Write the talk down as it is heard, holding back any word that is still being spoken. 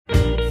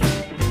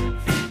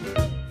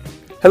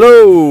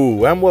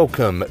Hello and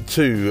welcome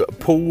to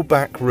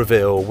Pullback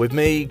Reveal with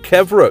me,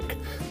 Kev Rook,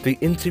 the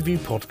interview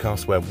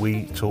podcast where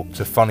we talk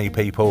to funny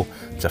people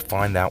to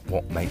find out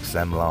what makes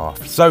them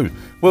laugh. So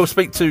we'll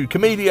speak to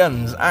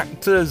comedians,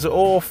 actors,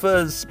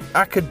 authors,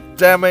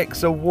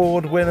 academics,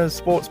 award winners,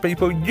 sports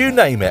people, you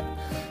name it,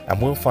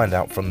 and we'll find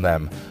out from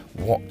them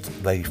what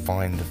they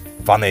find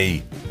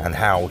funny and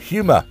how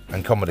humour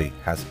and comedy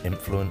has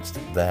influenced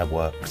their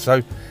work.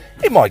 So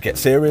it might get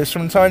serious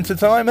from time to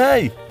time,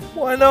 hey?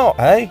 Why not,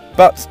 hey?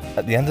 But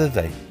at the end of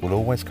the day, we'll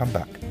always come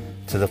back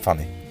to the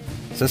funny.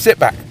 So sit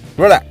back,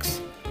 relax,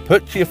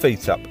 put your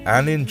feet up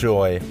and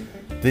enjoy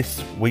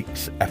this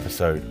week's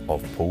episode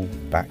of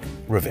Pullback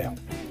Reveal.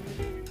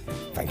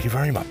 Thank you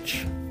very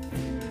much.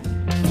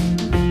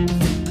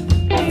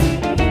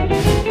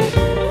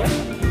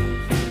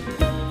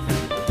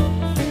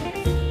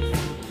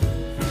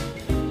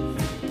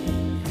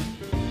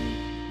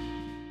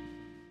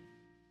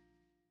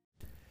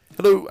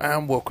 Hello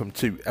and welcome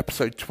to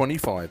episode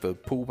 25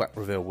 of Pullback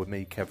Reveal with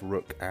me, Kev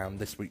Rook, and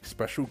this week's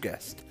special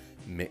guest,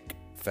 Mick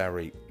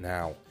Ferry.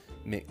 Now,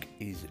 Mick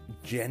is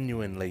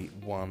genuinely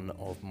one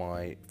of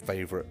my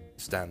favourite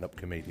stand-up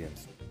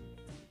comedians.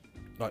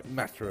 Like,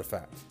 matter of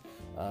fact,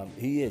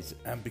 he is,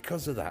 and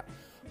because of that,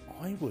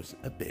 I was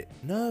a bit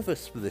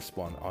nervous for this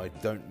one. I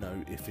don't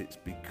know if it's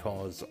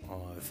because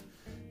I've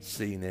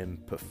seen him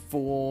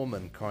perform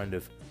and kind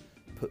of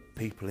put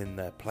people in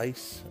their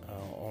place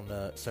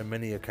on so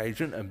many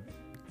occasions, and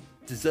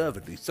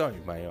deservedly so,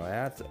 may I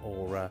add,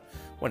 or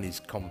when he's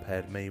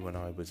compared me when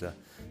I was a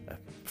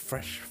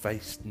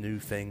fresh-faced new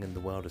thing in the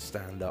world of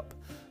stand-up,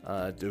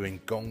 doing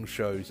gong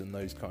shows and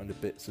those kind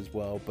of bits as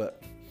well.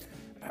 But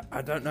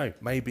I don't know,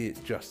 maybe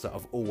it's just that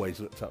I've always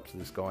looked up to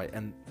this guy,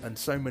 and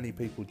so many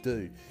people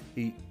do.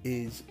 He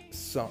is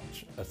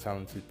such a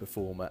talented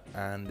performer,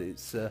 and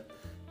it's a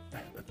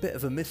bit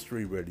of a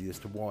mystery really as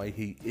to why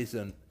he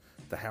isn't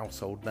the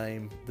household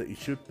name that he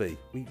should be.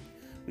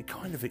 We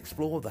kind of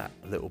explore that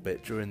a little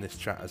bit during this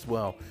chat as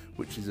well,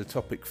 which is a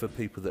topic for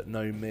people that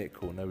know Mick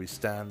or know his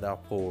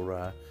stand-up,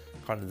 or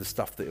kind of the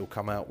stuff that he'll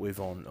come out with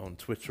on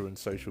Twitter and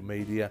social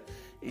media.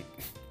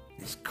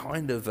 It's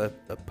kind of a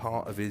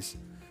part of his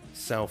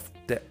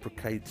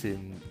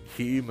self-deprecating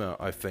humour,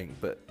 I think,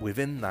 but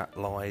within that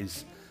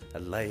lies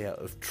a layer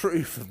of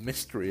truth, of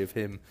mystery, of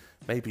him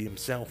maybe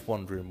himself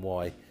wondering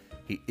why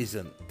he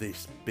isn't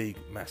this big,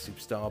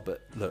 massive star.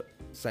 But look,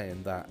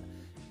 saying that,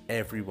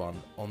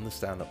 everyone on the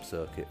stand-up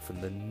circuit, from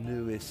the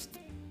newest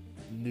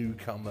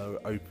newcomer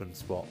open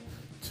spot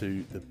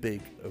to the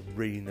big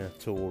arena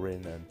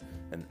touring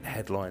and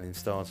headlining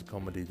stars of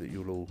comedy that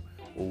you'll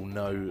all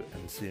know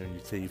and see on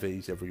your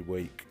TVs every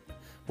week,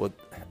 well,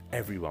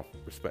 everyone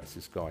respects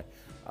this guy.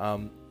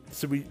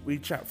 So we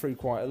chat through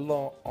quite a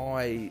lot.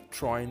 I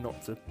try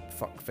not to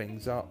fuck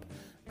things up,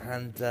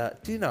 and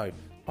do you know,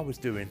 I was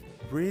doing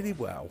really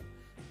well.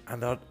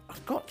 And I'd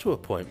got to a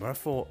point where I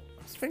thought,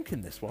 I was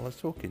thinking this while I was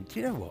talking, do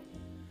you know what?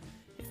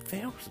 It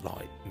feels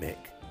like Mick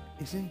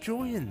is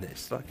enjoying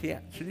this, like he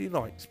actually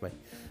likes me.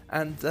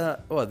 And,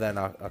 well, then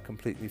I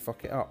completely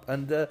fuck it up.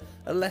 And a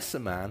lesser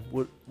man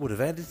would have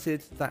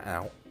edited that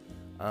out.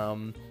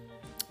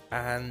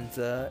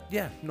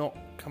 Yeah, not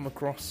come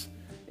across,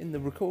 in the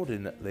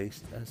recording at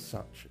least, as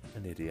such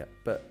an idiot.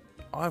 But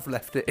I've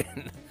left it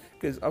in,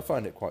 because I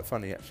find it quite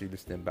funny actually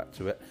listening back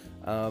to it,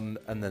 and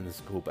then there's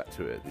a call back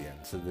to it at the end,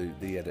 so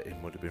the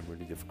editing would have been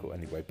really difficult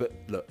anyway. But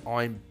look,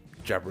 I'm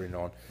jabbering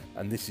on,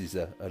 and this is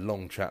a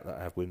long chat that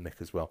I have with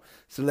Mick as well,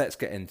 so let's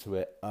get into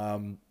it.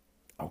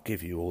 I'll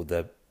give you all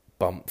the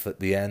bump at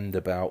the end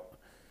about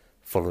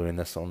following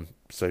us on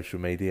social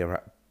media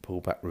at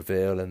Pullback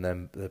Reveal, and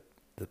then the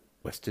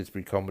West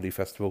Didsbury Comedy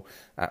Festival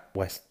at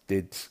West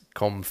Dids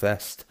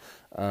Comfest.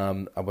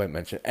 I won't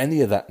mention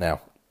any of that now.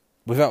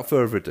 Without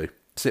further ado,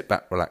 sit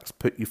back, relax,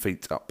 put your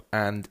feet up,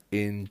 and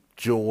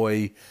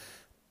enjoy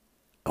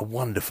a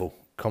wonderful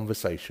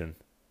conversation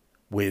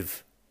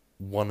with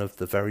one of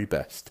the very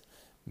best,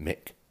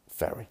 Mick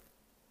Ferry.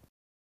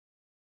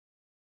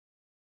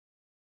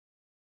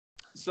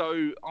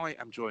 So I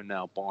am joined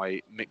now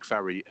by Mick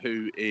Ferry,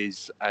 who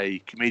is a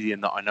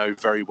comedian that I know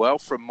very well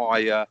from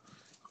my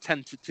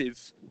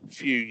tentative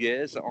few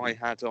years that I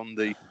had on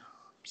the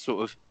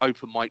sort of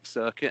open mic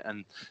circuit,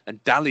 and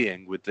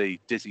dallying with the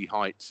dizzy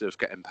heights of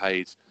getting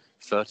paid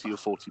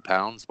 £30 or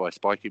 £40 by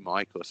Spiky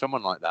Mike or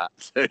someone like that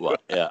to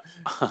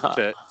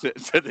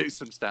do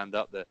some stand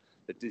up, the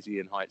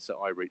dizzying heights that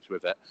I reach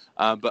with it.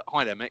 But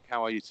hi there, Mick.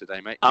 How are you today,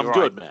 mate? I'm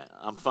good, man.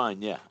 I'm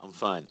fine. Yeah, I'm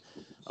fine.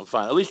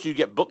 At least you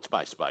get booked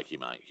by Spiky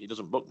Mike. He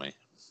doesn't book me.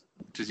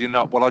 Does he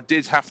not? Well, I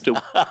did have to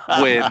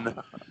win.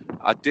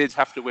 I did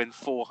have to win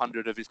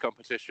 400 of his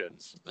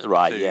competitions.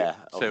 Right, to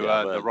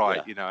earn the right.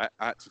 Yeah. You know, I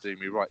had to do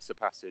me rites of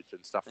passage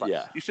and stuff like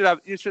that. You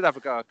should have a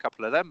go a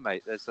couple of them,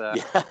 mate. There's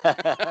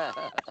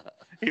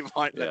he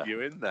might let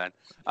you in then.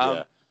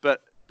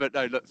 But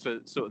no, look,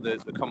 for sort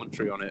of the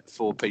commentary on it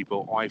for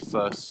people, I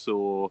first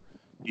saw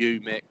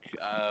you, Mick,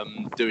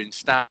 doing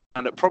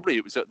stand-up. Probably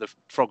it was at the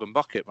Frog and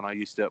Bucket when I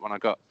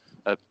got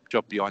a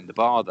job behind the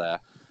bar there.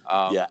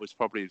 was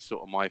probably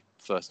sort of my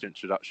first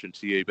introduction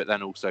to you. But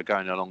then also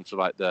going along to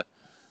like the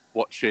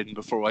watching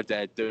Before I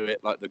Dared Do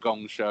It, like the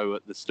Gong Show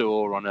at the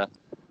store on that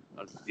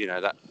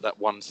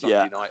one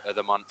Sunday night of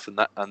the month and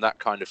that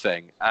kind of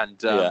thing.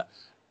 And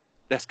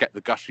let's get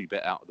the gushy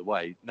bit out of the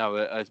way. No,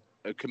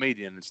 a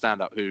comedian and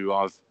stand-up who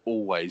I've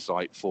always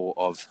like thought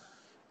of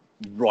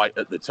right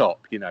at the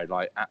top,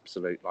 like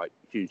absolute, like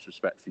huge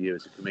respect for you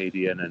as a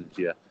comedian and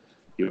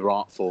your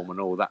art form and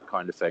all that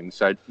kind of thing.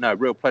 So no,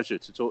 real pleasure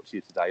to talk to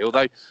you today.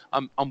 Although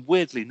I'm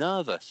weirdly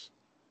nervous.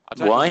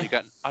 Why?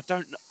 I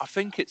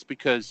think it's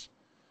because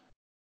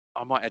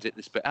I might edit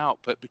this bit out,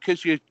 but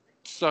because you're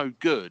so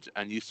good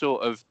and you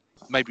sort of,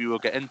 maybe we'll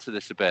get into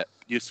this a bit,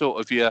 you sort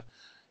of your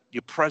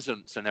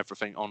presence and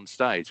everything on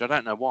stage. I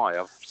don't know why.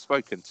 I've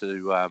spoken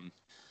to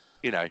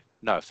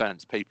no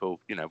offense, people,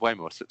 way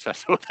more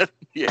successful than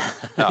you.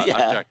 No,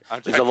 yeah.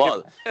 I'm There's a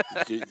lot.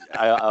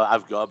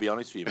 I've got to be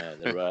honest with you,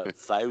 mate. There are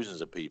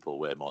thousands of people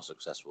way more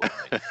successful than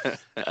me.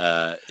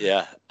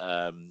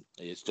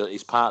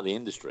 It's part of the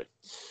industry.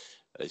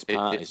 It's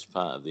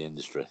part of the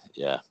industry.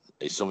 Yeah,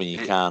 it's something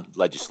you can't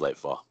legislate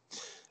for.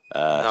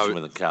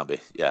 Something that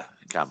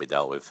can't be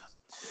dealt with.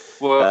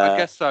 Well, I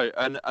guess so,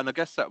 and I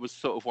guess that was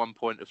sort of one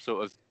point of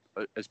sort of,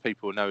 as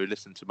people know who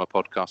listen to my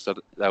podcast,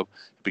 they'll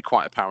be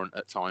quite apparent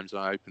at times.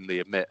 I openly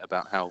admit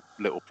about how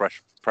little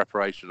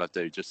preparation I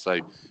do, just so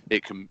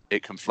it can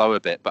flow a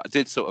bit. But I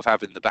did sort of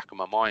have in the back of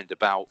my mind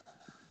about,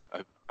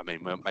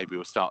 maybe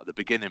we'll start at the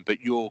beginning,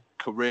 but your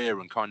career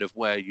and kind of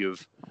where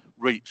you've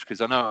reached,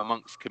 because I know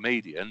amongst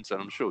comedians,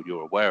 and I'm sure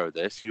you're aware of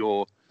this,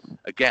 you're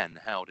again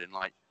held in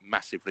like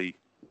massively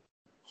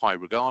high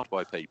regard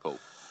by people.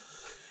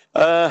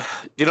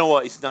 You know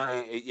what? It's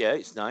nice. Yeah,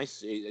 it's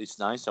nice. It's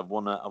nice. I've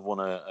won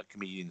a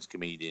comedian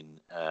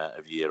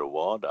of the year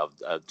award.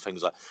 I've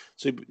things like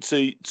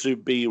to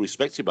be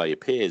respected by your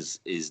peers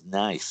is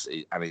nice,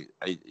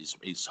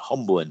 it's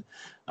humbling,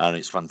 and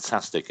it's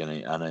fantastic, and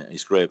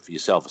it's great for your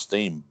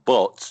self-esteem.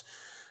 But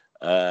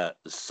the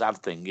sad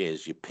thing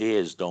is, your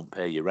peers don't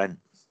pay your rent.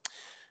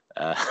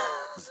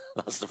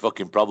 That's the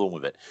fucking problem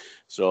with it.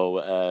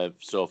 So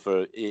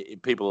for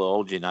people who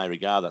hold you in high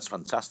regard, that's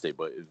fantastic.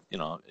 But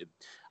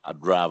I'd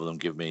rather them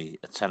give me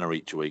a tenner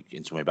each week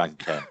into my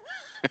bank account,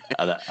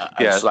 and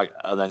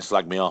then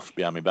slag me off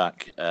behind my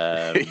back.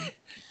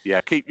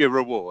 Keep your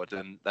reward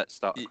and let's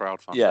start a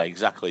crowdfunding. Yeah,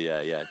 exactly.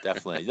 Yeah,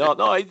 definitely. No.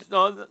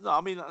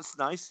 I mean, that's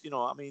nice.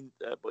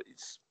 But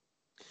it's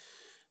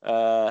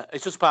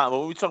just part of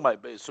when we talk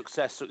about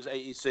success.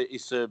 I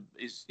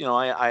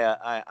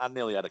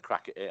nearly had a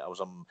crack at it. I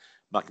was on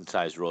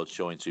McIntyre's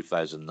Roadshow in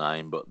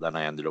 2009, but then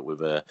I ended up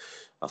with a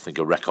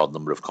record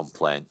number of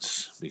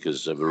complaints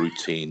because of a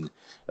routine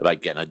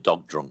about getting a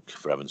dog drunk,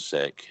 for heaven's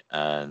sake,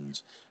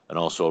 and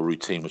also a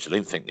routine which I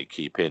didn't think they'd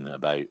keep in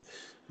about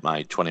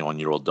my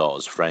 21-year-old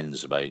daughter's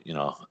friends about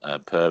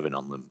perving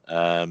on them.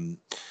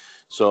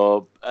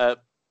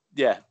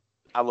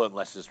 I learned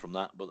lessons from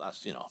that, but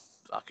that's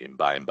fucking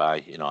by and by.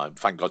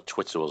 Thank God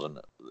Twitter wasn't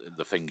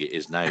the thing it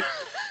is now.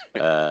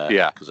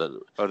 Because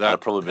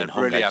I'd probably been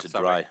hung out to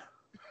dry.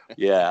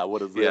 Yeah, I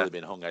would have really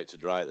been hung out to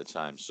dry at the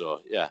time.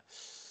 So yeah.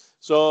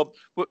 So,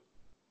 well,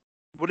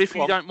 if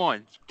you don't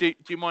mind, do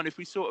you mind if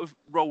we sort of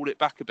roll it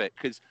back a bit?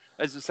 Because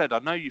as I said, I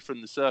know you from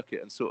the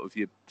circuit and sort of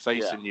you're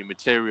facing your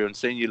material and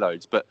seeing your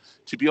loads. But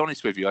to be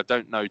honest with you, I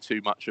don't know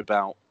too much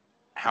about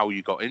how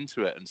you got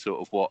into it and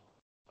sort of what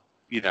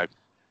where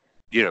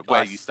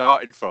you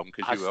started from,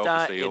 because you were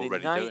obviously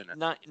already doing it.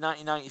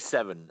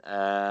 1997,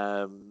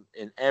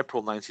 in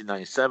April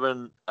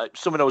 1997,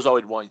 something I was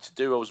always wanting to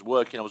do. I was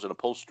an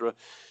upholsterer.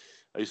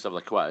 I used to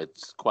have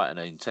quite an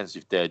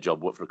intensive day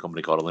job. Worked for a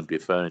company called Olympia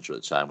Furniture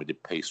at the time. We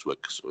did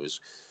piecework, so it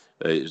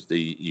was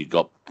you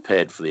got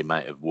paid for the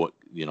amount of work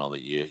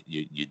that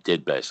you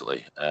did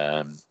basically.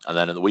 And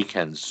then at the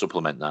weekends,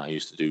 supplement that, I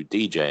used to do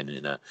DJing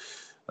in a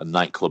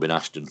nightclub in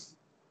Ashton.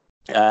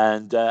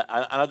 And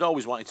I'd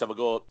always wanted to have a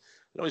go.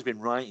 I'd always been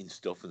writing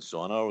stuff and so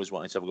on. I always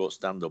wanted to have a go at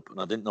stand-up,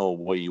 and I didn't know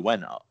where you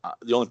went.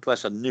 The only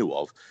place I knew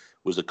of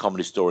was the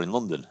Comedy Store in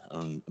London.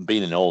 And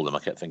being in Oldham, I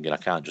kept thinking I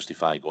can't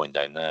justify going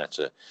down there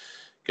to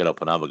get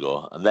up and have a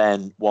go. And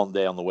then one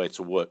day on the way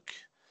to work,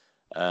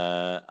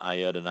 I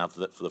heard an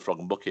advert for the Frog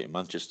and Bucket in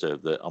Manchester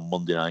that on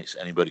Monday nights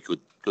anybody could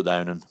go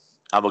down and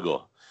have a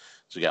go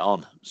to get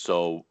on.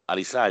 So I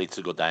decided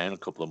to go down a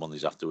couple of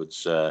Mondays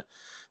afterwards.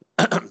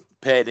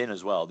 Paid in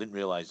as well. Didn't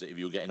realise that if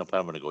you were getting up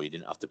and having a go, you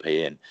didn't have to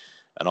pay in.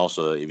 And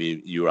also, if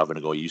you were having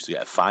a go, you used to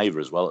get a £5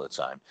 as well at the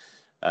time.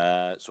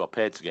 So I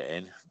paid to get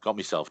in, got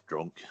myself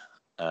drunk,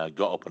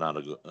 got up and had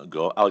a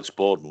go. Alex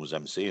Boardman was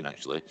emceeing,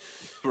 actually.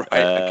 Right,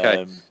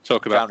 okay.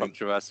 Talk about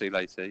controversy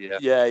later, yeah.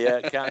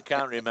 Yeah.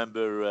 Can't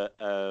remember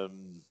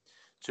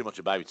too much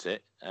about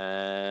it.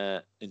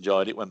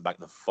 Enjoyed it, went back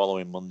the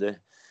following Monday,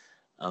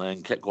 and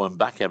then kept going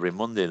back every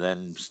Monday.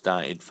 Then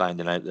started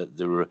finding out that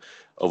there were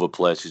other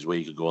places where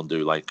you could go and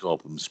do like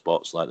open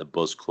spots like the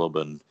Buzz Club,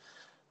 and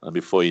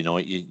before you know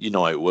it, you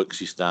know how it works.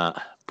 You start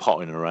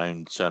potting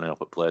around, turning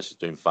up at places,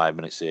 doing 5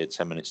 minutes here,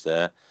 10 minutes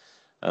there,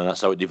 and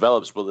that's how it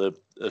develops. But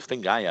the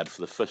thing I had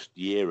for the first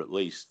year at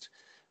least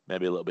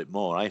maybe a little bit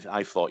more.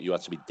 I thought you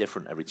had to be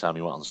different every time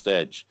you went on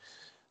stage,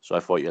 so I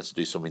thought you had to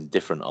do something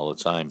different all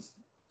the time.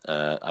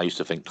 I used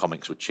to think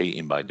comics were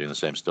cheating by doing the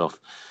same stuff,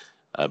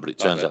 but it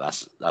turns out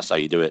that's how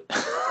you do it.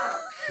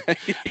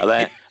 and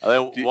then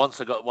once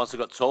I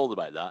got told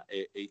about that,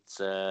 it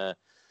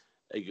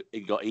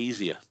got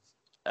easier.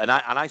 And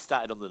I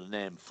started under the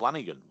name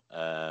Flanagan,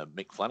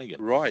 Mick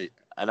Flanagan. Right.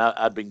 And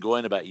I'd been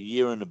going about a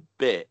year and a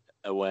bit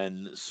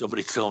when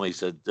somebody told me,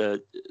 said,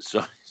 do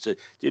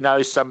you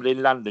know somebody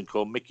in London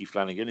called Mickey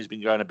Flanagan? He's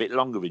been going a bit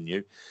longer than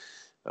you.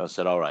 I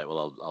said, all right,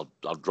 well,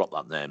 I'll drop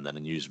that name then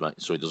and use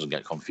so it doesn't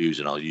get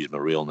confusing. I'll use my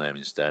real name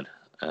instead.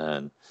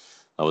 And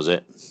that was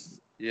it.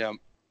 Yeah.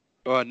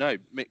 Well, no,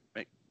 Mick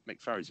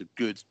Ferry's a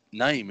good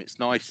name. It's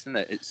nice, isn't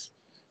it? It's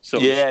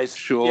it's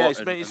short. Yeah,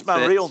 it's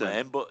my real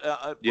name, but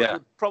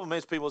the problem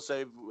is people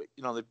say,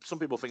 some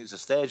people think it's a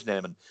stage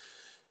name, and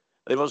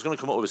if I was going to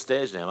come up with a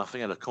stage name, I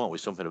think I'd have come up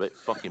with something a bit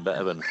fucking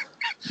better than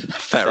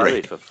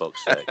Ferry, for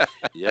fuck's sake.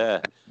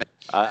 Yeah,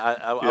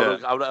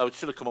 I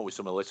should have come up with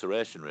some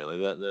alliteration. Really,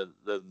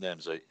 the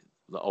names that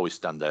always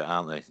stand out,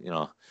 aren't they?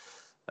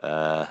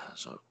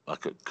 So I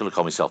could have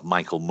called myself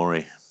Michael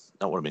Murray.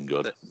 That would have been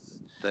good.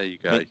 There you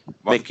go.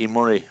 Mickey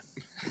Murray.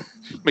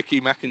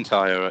 Mickey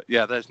McIntyre.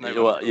 Yeah, there's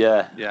no. Well,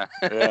 yeah.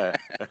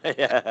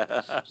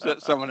 So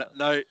someone.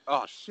 No.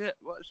 Oh shit!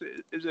 What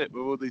is it?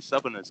 With all these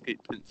Southerners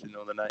keep pinching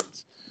all the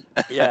names.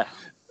 Yeah.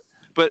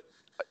 But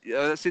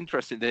that's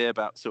interesting to hear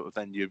about. Sort of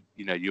then you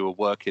were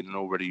working and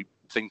already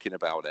thinking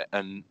about it,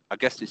 and I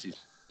guess this is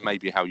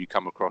maybe how you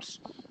come across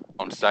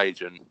on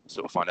stage and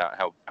sort of find out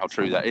how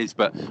true that is.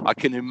 But I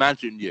can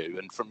imagine you,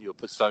 and from your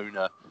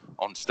persona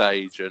on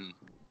stage and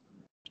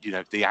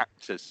the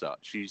act as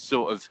such, you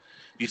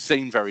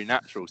seem very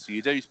natural. So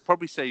you do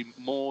probably see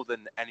more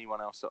than anyone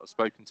else that I've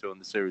spoken to on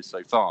the series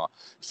so far,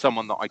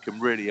 someone that I can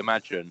really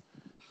imagine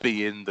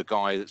being the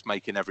guy that's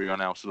making everyone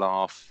else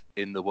laugh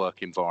in the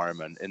work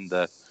environment, in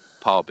the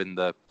pub, in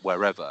the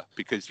wherever,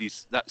 because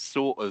that's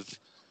sort of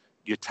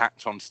your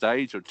tact on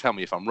stage. Or tell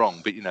me if I'm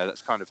wrong, but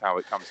that's kind of how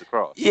it comes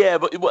across. Yeah,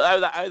 but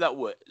how that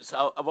works.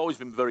 I've always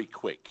been very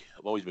quick.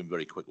 I've always been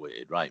very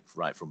quick-witted, right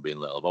from being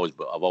little.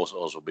 I've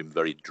also been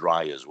very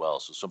dry as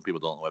well. So some people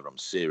don't know whether I'm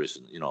serious,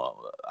 and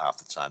half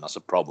the time that's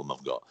a problem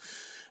I've got.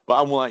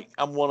 But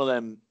I'm one of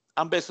them.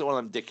 I'm basically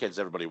one of them dickheads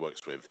everybody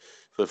works with.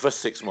 For the first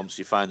 6 months,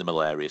 you find them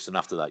hilarious, and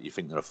after that, you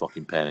think they're a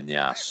fucking pain in the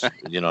ass.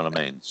 You know what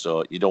I mean?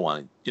 So you don't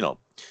want to,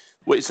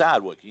 well, it's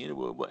hard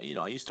working.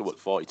 I used to work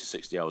 40 to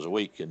 60 hours a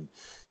week, and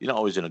you're not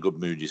always in a good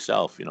mood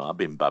yourself. I've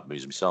been in bad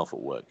moods myself at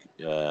work,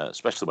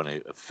 especially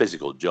when a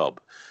physical job,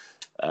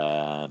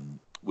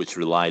 which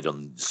relied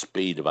on the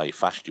speed of how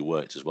fast you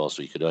worked as well,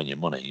 so you could earn your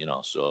money.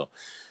 So,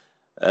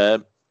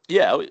 I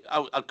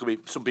could be.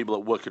 Some people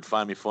at work could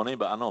find me funny,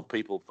 but I know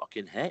people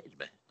fucking hated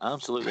me.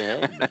 Absolutely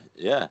hated me.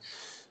 Yeah.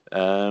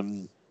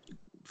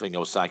 Think I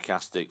was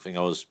sarcastic. Think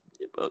I was,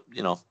 but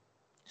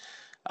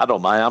I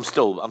don't mind. I'm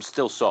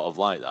still sort of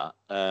like that.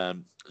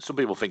 Some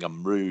people think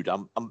I'm rude.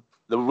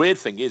 The weird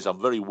thing is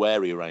I'm very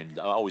wary around.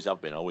 I always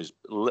have been. Always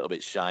a little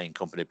bit shy in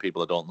company of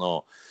people I don't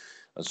know.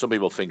 And some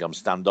people think I'm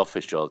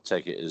standoffish or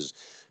take it as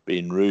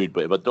being rude.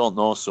 But if I don't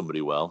know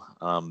somebody well,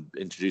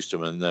 introduced to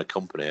them in their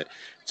company, it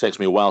takes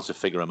me a while to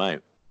figure them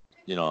out.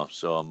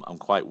 So I'm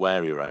quite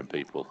wary around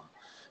people,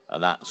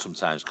 and that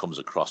sometimes comes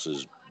across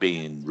as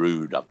being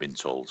rude, I've been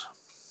told.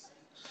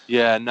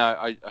 Yeah,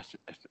 no,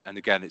 and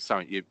again, it's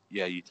something you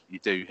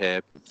do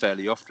hear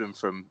fairly often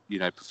from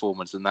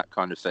performers and that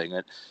kind of thing,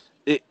 and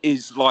it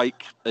is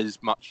like as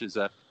much as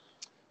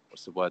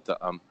what's the word that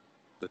I'm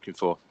looking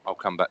for? I'll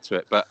come back to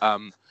it, but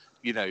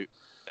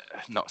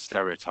not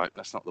stereotype.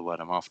 That's not the word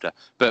I'm after.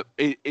 But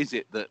is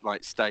it that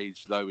like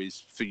stage though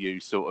is for you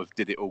sort of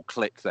did it all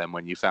click then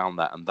when you found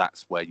that, and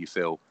that's where you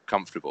feel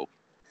comfortable?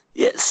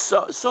 Yeah,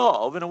 sort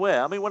of in a way.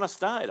 I mean, when I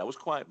started,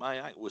 my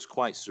act was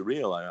quite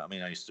surreal.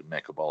 I used to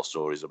make up all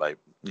stories about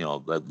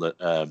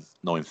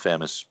knowing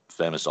famous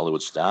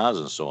Hollywood stars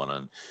and so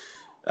on,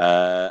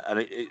 and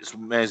it's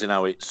amazing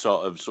how it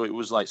so it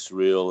was like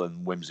surreal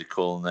and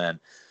whimsical, and then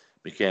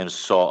became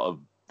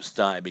started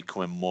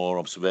becoming more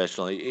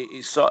observational.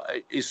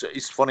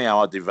 It's funny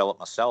how I developed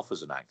myself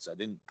as an actor. I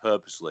didn't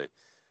purposely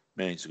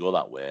mean it to go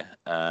that way.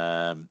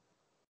 I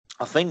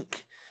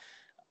think.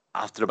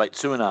 After about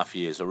 2.5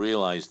 years, I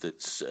realised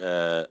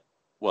that,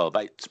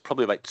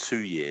 probably about 2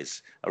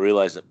 years, I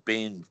realised that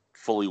being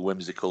fully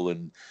whimsical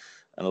and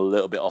a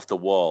little bit off the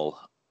wall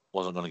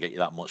wasn't going to get you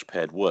that much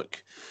paid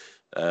work.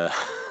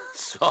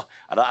 So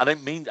I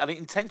didn't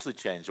intentionally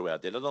change the way I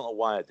did. I don't know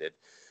why I did.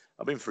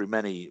 I've been through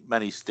many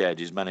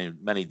stages,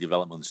 many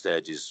development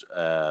stages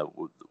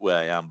where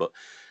I am, but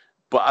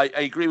I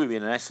agree with you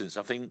in essence.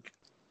 I think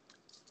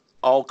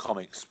all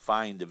comics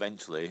find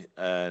eventually,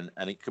 and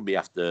it can be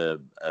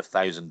after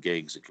 1,000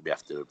 gigs, it could be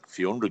after a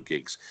few hundred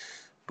gigs,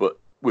 but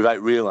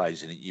without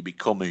realising it, you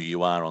become who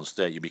you are on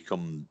stage. You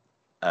become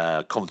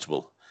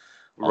comfortable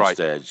on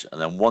stage, and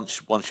then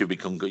once you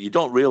become good, you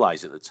don't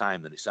realise at the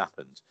time that it's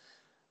happened,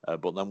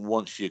 but then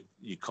once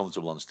you're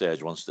comfortable on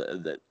stage, once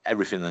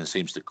everything then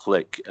seems to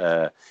click,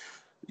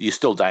 you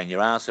still die in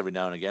your ass every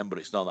now and again, but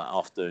it's not that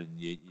often.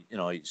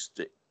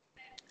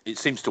 It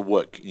seems to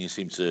work, and you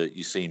seem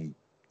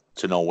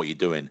to know what you're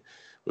doing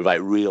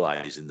without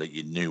realizing that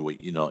you knew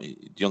what you know. Do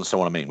you understand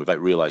what I mean? Without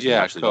realizing you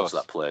actually got to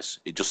that place,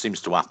 it just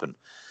seems to happen.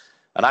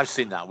 And I've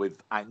seen that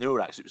with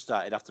Neurax. It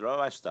started after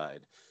I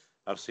started.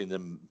 I've seen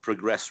them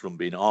progress from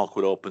being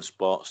awkward open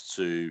spots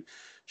to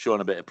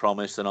showing a bit of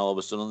promise, and all of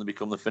a sudden they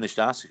become the finished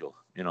article.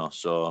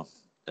 So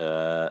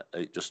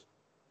it's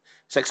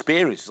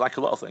experience. It's like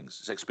a lot of things.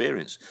 It's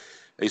experience.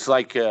 It's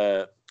like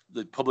the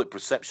public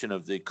perception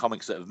of the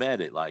comics that have made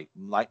it, like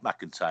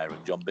McIntyre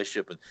and John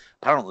Bishop, and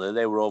apparently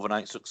they were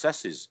overnight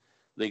successes.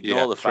 They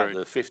ignore the fact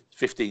that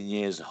 15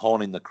 years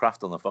honing the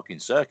craft on the fucking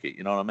circuit.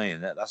 You know what I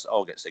mean? That's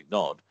all gets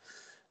ignored.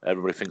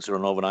 Everybody thinks they're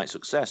an overnight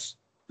success.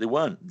 They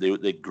weren't.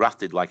 They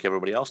grafted like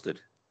everybody else did.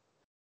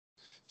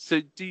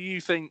 So do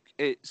you think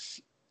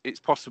it's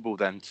possible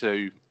then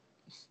to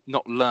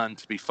not learn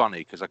to be funny,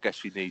 because I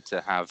guess you need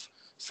to have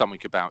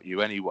something about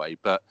you anyway,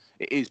 but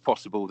it is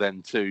possible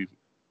then to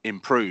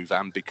improve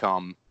and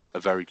become a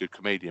very good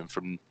comedian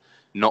from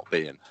not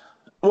being?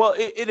 Well,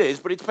 it is,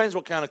 but it depends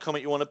what kind of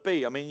comic you want to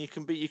be. I mean, you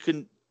can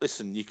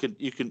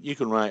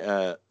write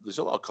there's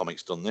a lot of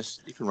comics done this.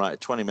 You can write a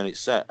 20-minute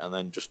set and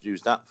then just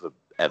use that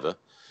forever.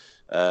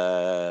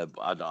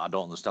 I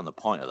don't understand the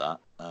point of that.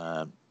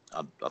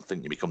 I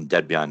think you become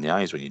dead behind the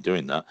eyes when you're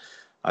doing that.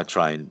 I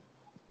turn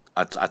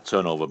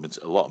over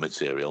a lot of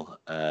material,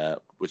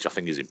 which I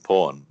think is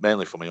important,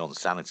 mainly for my own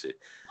sanity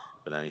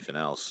than anything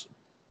else.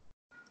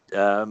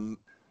 You'd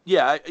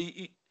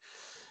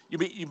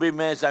be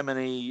amazed how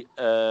many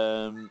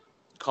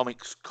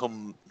comics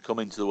come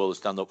into the world of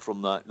stand-up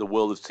from the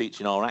world of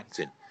teaching or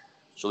acting.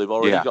 So they've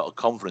already got a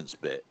confidence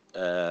bit,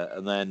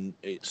 and then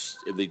if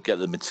they get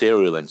the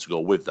material then to go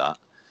with that,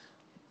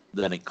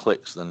 then it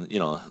clicks. Then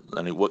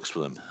it works for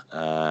them.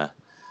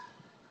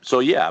 So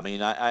yeah, I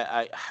mean,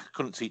 I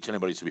couldn't teach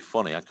anybody to be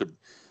funny.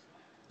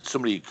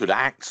 Somebody could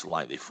act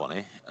like they're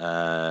funny.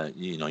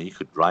 You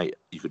could write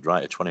a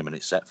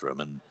 20-minute set for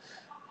them,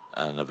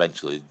 and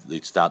eventually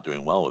they'd start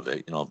doing well with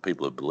it.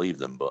 People would believe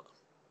them, but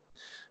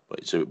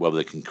it's whether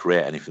they can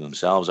create anything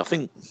themselves. I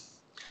think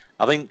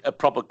a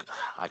proper.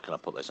 How can I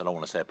put this? I don't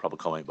want to say a proper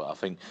comic, but I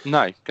think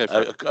no. Go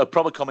for it. A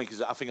proper comic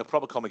is. I think a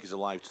proper comic is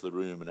alive to the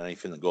room and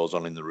anything that goes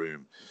on in the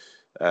room,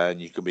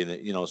 and you could be in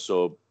it.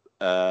 So.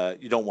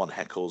 You don't want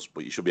heckles,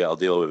 but you should be able to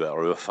deal with it.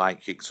 Or if a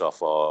fight kicks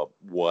off or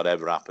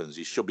whatever happens,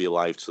 you should be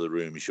alive to the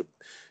room. You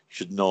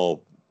should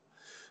know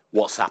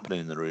what's happening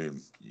in the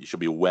room. You should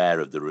be aware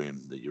of the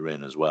room that you're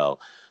in as well,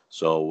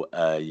 so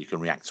you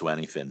can react to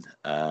anything.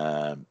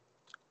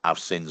 I've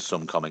seen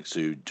some comics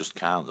who just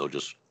can't. They'll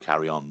just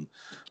carry on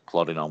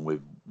plodding on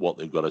with what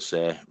they've got to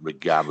say,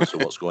 regardless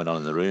of what's going on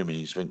in the room. And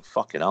you just think,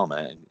 fucking hell,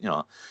 mate.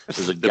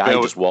 There's a guy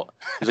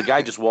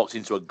just walked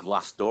into a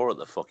glass door at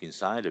the fucking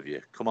side of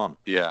you. Come on.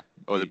 Yeah.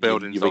 Or the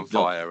building's on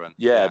fire. And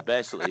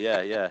basically,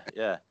 yeah.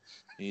 And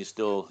you're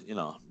still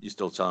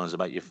telling us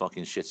about your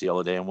fucking shitty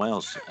holiday in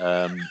Wales.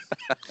 I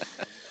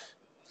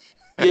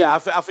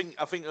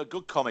think a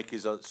good comic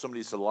is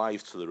somebody that's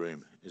alive to the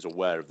room, is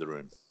aware of the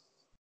room.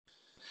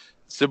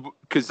 So,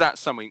 because that's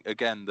something,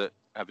 again, that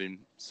having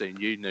seen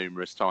you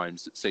numerous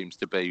times, it seems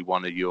to be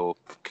one of your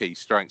key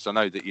strengths. I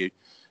know that you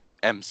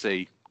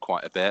MC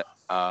quite a bit.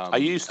 I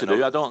used to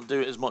do. I don't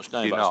do it as much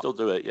now, but I still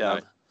do it, yeah.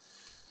 No.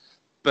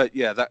 But,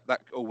 yeah,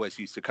 that always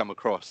used to come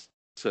across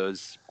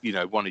as,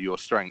 one of your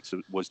strengths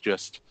was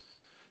just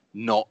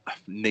not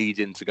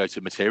needing to go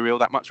to material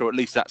that much, or at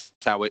least that's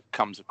how it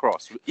comes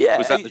across. Yeah.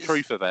 Was that the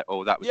truth of it,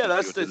 or that was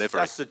just your delivery?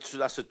 That's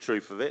the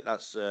truth of it.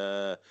 That's...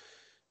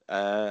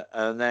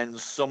 and then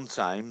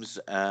sometimes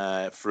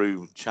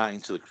through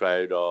chatting to the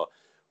crowd or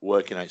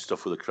working out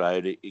stuff with the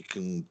crowd, it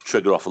can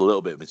trigger off a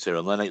little bit of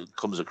material. And then it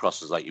comes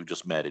across as like you've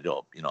just made it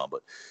up,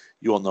 but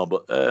you won't know.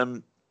 But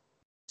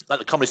like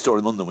the Comedy Store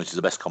in London, which is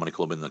the best comedy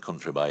club in the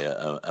country by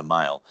a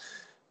mile,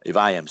 if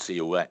I MC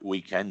a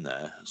weekend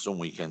there, some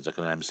weekends I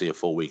can MC a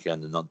full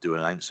weekend and not do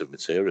an ounce of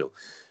material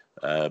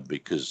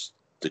because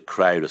the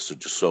crowd are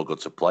just so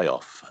good to play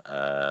off.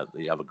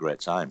 You have a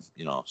great time,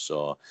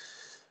 so...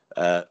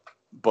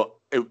 But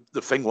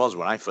the thing was,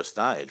 when I first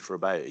started, for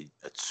about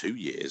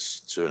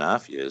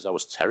 2.5 years, I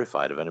was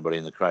terrified of anybody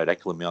in the crowd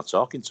heckling me or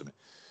talking to me.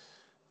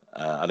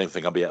 I didn't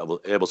think I'd be able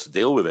to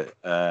deal with it,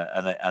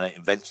 and it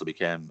eventually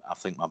became, I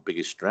think, my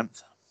biggest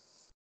strength.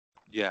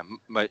 Yeah,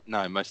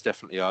 no, most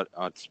definitely,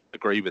 I'd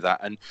agree with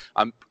that. And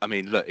I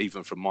mean, look,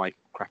 even from my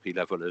crappy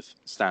level of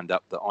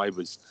stand-up that I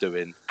was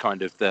doing,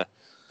 kind of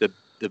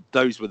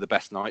those were the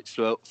best nights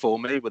for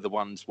me. Were the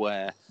ones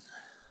where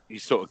you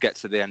sort of get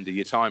to the end of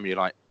your time, you're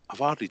like, I've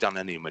hardly done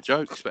any of my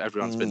jokes, but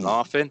everyone's been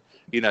laughing.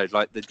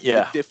 Like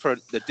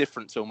the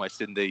difference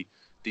almost in the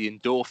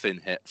endorphin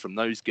hit from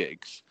those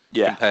gigs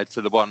compared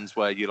to the ones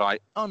where you're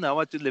like, oh no,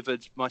 I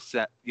delivered my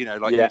set. You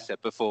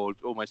said before,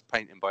 almost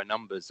painting by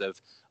numbers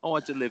of, oh, I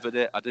delivered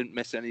it. I didn't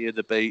miss any of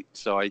the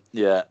beats. I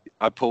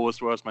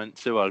paused where I was meant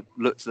to. I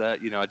looked there.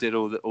 I did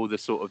all the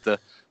sort of the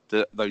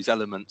those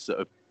elements that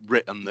are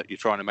written that you're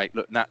trying to make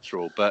look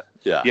natural. But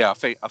Yeah.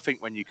 I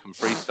think when you can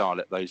freestyle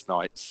it those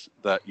nights,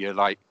 that you're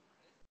like,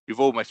 you've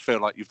almost feel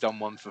like you've done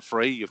one for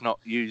free. You've not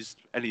used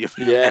any of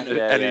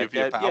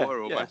your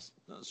power almost.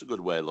 That's a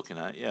good way of looking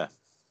at it. Yeah.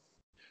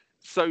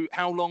 So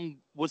how long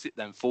was it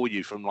then for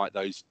you from like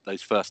those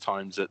first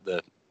times at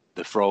the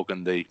Frog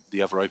and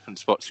the other open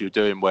spots you were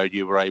doing, where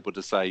you were able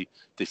to say,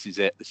 this is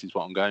it, this is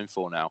what I'm going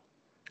for now?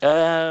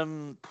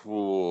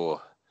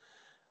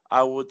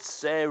 I would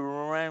say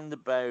around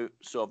about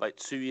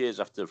 2 years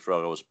after the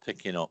Frog, I was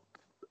picking up.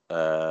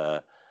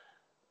 So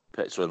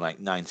in like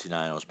 '99,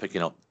 I was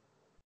picking up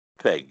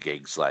paid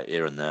gigs like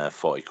here and there,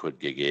 40 quid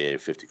gig here,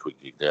 50 quid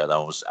gig there. I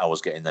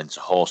was getting then to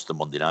host the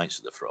Monday nights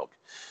at the Frog.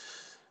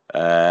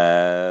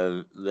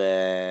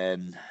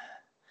 Then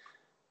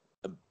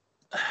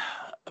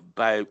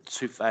about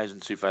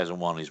 2000,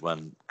 2001 is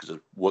when, because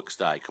work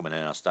started coming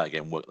in, I started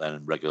getting work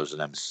then regular as an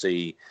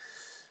MC.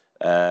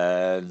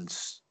 And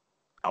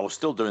I was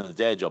still doing the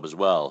day job as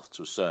well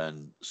to a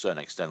certain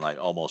extent, like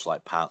almost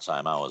like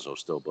part-time hours or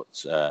still, but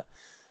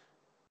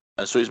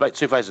and so it was about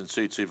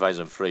 2002,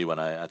 2003 when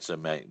I had to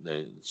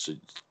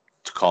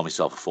to call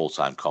myself a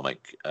full-time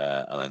comic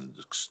and then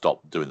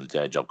stop doing the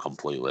day job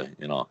completely,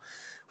 you know.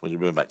 When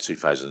you're about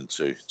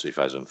 2002,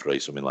 2003,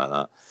 something like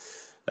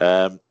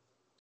that.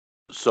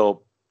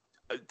 So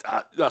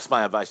that's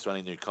my advice to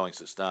any new comics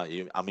that start.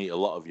 I meet a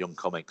lot of young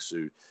comics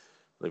who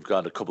they've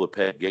got a couple of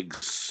paid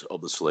gigs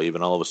up the sleeve,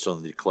 and all of a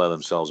sudden they declare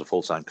themselves a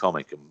full-time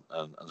comic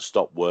and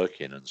stop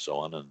working and so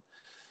on.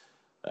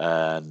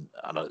 And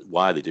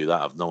why they do that,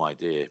 I have no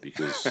idea,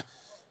 because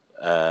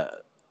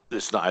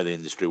it's not how the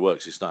industry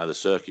works. It's not how the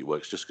circuit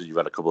works. Just because you've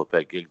had a couple of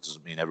paid gigs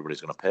doesn't mean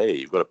everybody's going to pay you.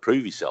 You've got to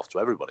prove yourself to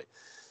everybody.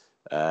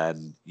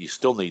 And you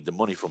still need the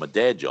money from a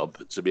day job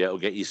to be able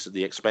to get you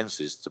the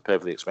expenses, to pay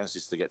for the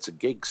expenses to get to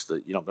gigs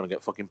that you're not going to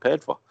get fucking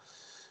paid for.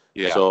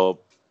 Yeah. So,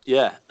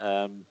 yeah.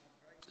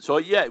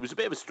 It was a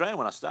bit of a strain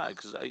when I started,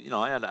 because I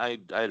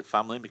had a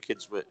family. My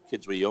kids were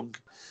young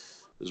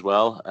as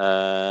well.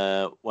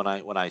 When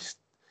I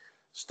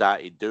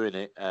started doing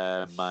it,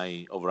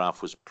 my other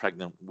half was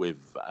pregnant with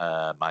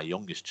my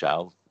youngest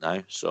child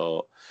now.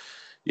 So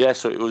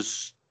it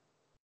was.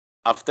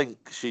 I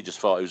think she just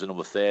thought it was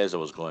another phase I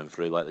was going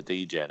through, like the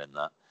DJing and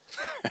that.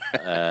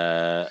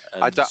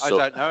 I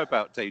don't know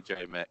about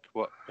DJ Mick.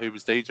 Who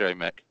was DJ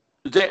Mick?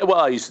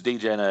 Well, I used to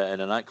DJ in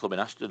a nightclub in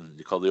Ashton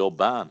called the Old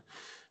Barn.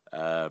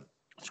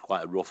 It's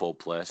quite a rough old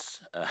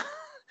place. I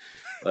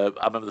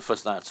remember the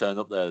first night I turned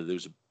up there. There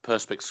was a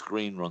perspex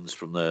screen runs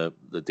from the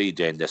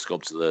DJing desk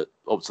up to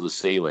the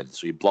ceiling,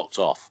 so you blocked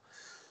off.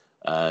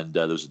 And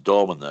there was a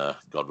doorman there,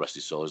 God rest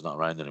his soul, he's not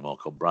around anymore,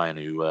 called Brian,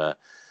 who.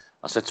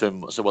 I said to him,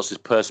 what's this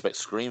perspex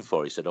screen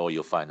for? He said,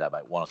 you'll find out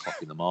about 1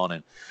 o'clock in the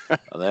morning.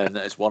 And then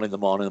it's 1 in the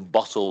morning and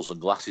bottles and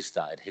glasses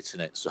started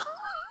hitting it. So,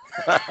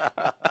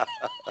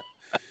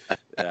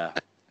 yeah.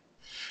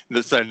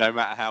 So no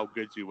matter how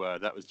good you were,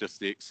 that was just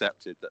the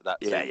accepted that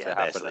seemed to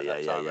happen at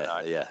that time.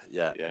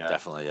 Yeah,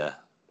 definitely, yeah.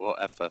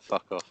 Whatever,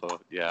 fuck off, or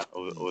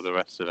the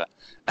rest of it.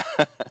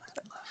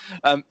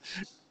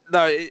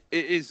 No, it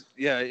is,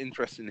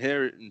 interesting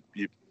hearing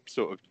you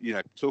sort of,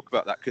 talk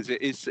about that, because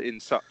it is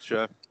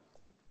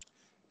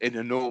in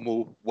a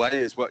normal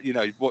way as well.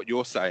 What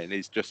you're saying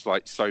is just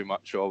like so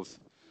much of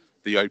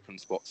the open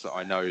spots that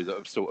I know that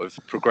have sort of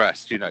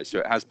progressed, so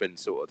it has been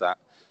sort of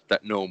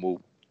that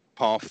normal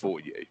path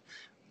for you.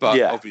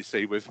 But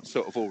obviously we've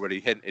sort of already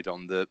hinted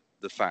on the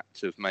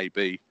fact of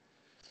maybe,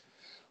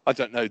 I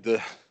don't know,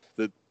 the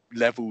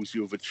levels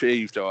you've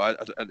achieved,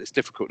 and it's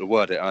difficult to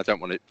word it, and I don't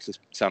want it to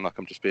sound like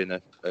I'm just being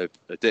a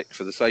dick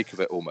for the sake of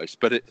it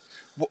almost, but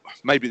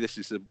maybe this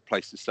is the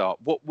place to start.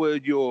 What were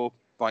your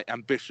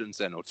ambitions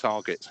then, or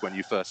targets, when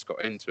you first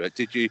got into it?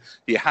 Do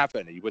you have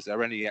any? Was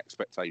there any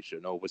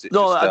expectation, or was it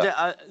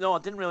I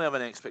didn't really have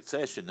any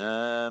expectation.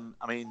 I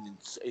mean,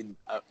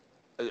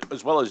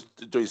 as well as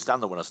doing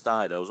stand-up when I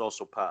started, I was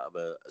also part of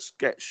a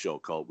sketch show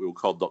we were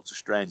called Dr.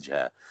 Strange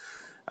Hair,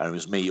 and it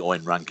was me,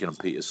 Owen Rankin and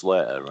Peter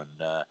Slater,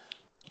 and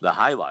the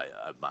highlight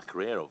of my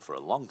career for a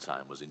long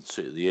time was in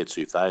the year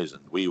 2000.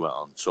 We went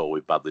on tour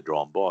with Badly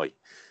Drawn Boy.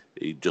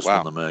 He just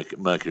won the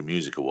Mercury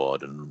Music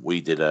Award, and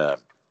we did a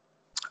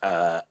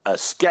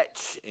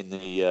sketch in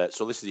the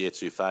so this is the year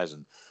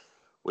 2000.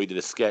 We did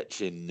a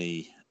sketch in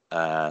the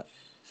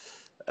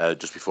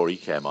just before he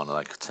came on,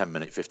 like a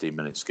 10-minute,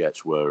 15-minute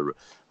sketch where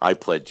I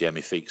played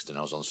Jamie Theakston.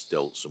 I was on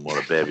stilts and wore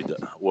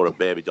a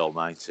baby doll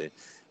 90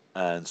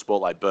 and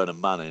spoke like Bernard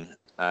Manning.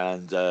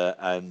 And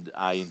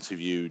I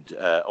interviewed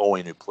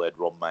Owen, who played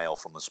Ron Mayle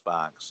from the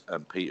Sparks,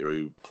 and Peter,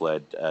 who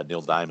played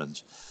Neil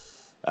Diamond.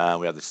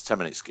 We had this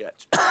 10-minute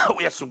sketch.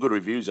 We had some good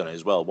reviews on it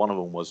as well. One of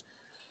them was,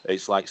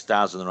 it's like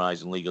Stars in the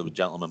Rise and League of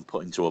Gentlemen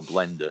put into a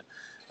blender.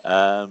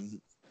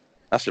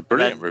 That's a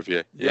brilliant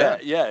review. Yeah,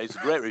 it's a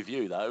great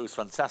review. It was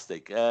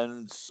fantastic.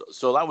 And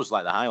so that was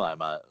like the highlight of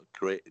my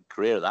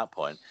career at that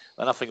point.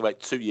 Then I think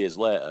about 2 years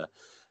later,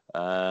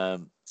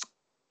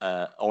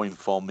 Owen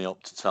phoned me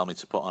up to tell me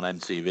to put on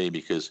MTV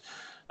because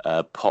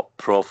Pop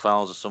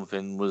Profiles or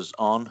something was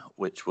on,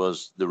 which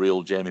was the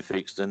real Jamie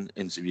Theakston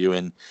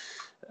interviewing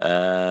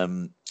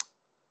Matt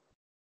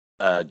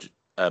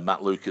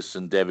Lucas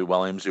and David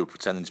Williams, who were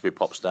pretending to be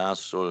pop stars.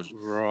 So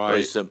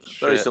Right.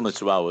 very similar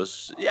to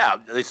ours. Yeah,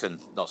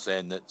 listen, not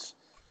saying that it's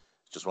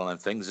just one of them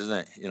things, isn't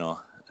it?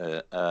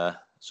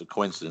 It's a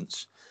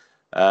coincidence.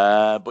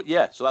 But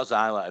yeah, so that's the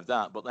highlight of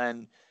that. But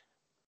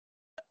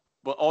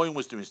Owen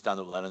was doing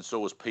stand-up then, and so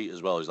was Pete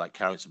as well. It was like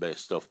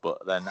character-based stuff.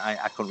 But then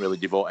I couldn't really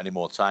devote any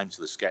more time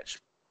to the sketch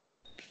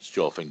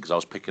show thing because I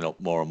was picking up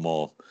more and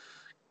more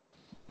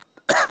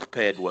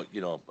paid work,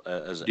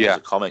 as a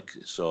comic.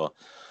 So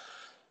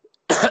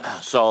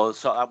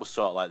that was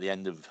sort of like the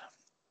end of.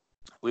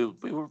 We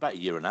were about a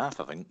year and a half,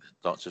 I think.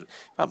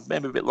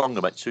 Maybe a bit longer,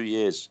 about 2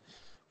 years.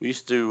 We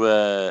used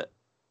to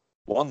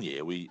 1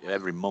 year.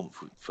 Every month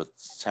for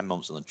 10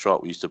 months on the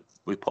trot. We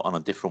put on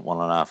a different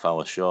 1.5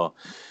 hour show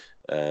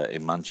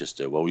in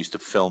Manchester. Well, we used to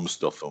film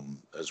stuff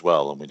as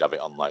well, and we'd have it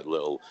on like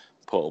little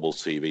portable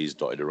TVs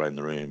dotted around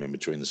the room in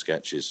between the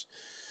sketches.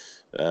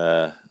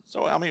 So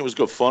I mean, it was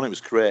good fun. It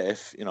was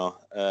creative,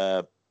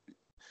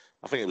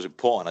 I think it was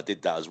important I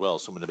did that as well,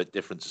 something a bit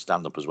different to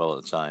stand up as well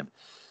at the time.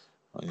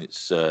 I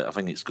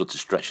think it's good to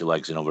stretch your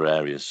legs in other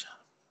areas.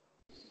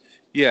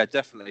 Yeah,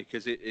 definitely,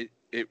 because it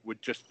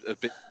would just have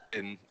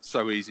been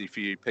so easy for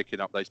you picking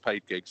up those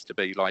paid gigs to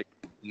be like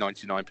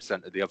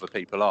 99% of the other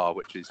people are,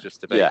 which is just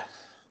to be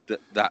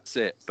that's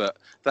it. But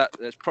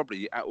that's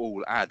probably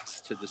all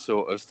adds to the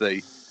sort of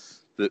the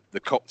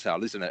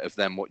cocktail, isn't it, of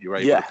then what you're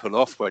able to pull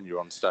off when you're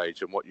on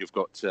stage and what you've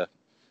got to.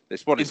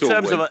 It's what it's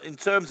in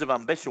terms of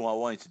ambition, what I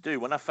wanted to do,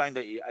 when I found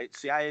out, I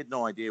had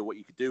no idea what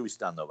you could do with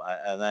stand up,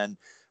 and then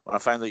when I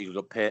found out you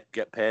could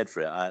get paid for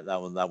it,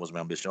 that was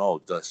my ambition.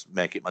 Oh, let's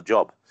make it my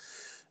job.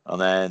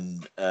 And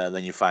then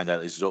you find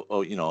out there's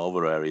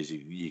other areas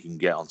you can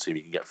get on TV,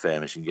 you can get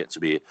famous, you can get to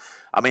be.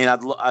 I mean,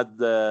 I'd love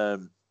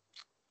to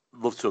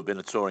have been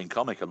a touring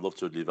comic. I'd love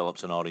to have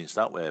developed an audience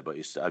that way, but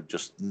I've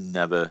just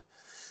never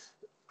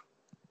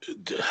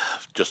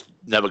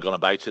gone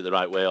about it the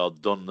right way or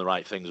done the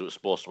right things that were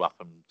supposed to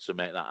happen to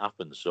make that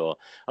happen. So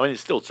I mean,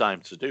 it's still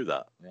time to do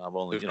that. I've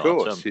only, of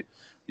course,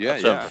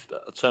 I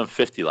turned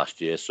 50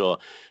 last year, so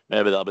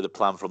maybe that'll be the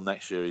plan from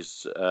next year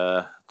is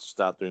to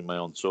start doing my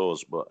own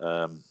tours. But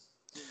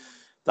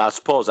I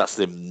suppose that's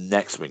the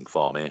next thing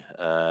for me.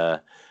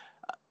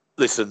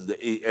 Listen,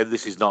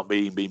 this is not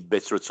being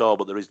bitter at all,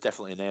 but there is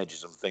definitely an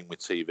ageism thing with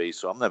TV,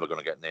 so I'm never going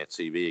to get near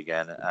TV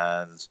again.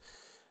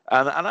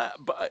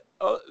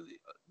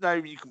 Now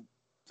you can.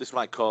 This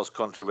might cause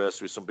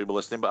controversy with some people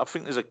listening, but I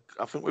think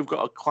we've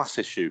got a class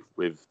issue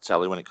with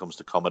telly when it comes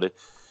to comedy.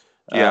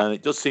 And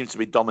it does seem to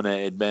be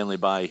dominated mainly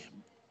by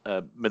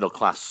middle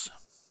class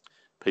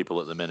people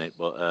at the minute.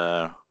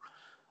 But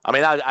I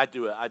mean, I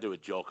do a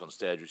joke on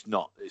stage. It's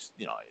not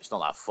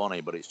that funny,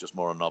 but it's just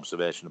more an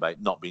observation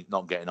about not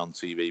getting on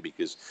TV,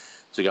 because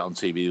to get on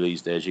TV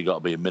these days you got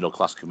to be a middle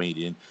class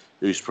comedian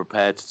who's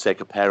prepared to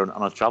take a parent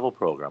on a travel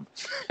program,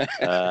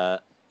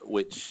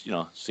 which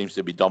seems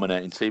to be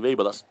dominating TV.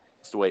 But that's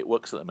the way it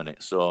works at the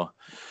minute. So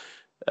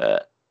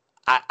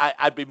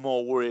I'd be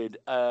more worried.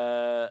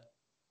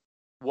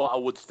 What I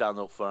would stand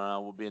up for, and I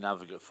would be an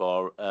advocate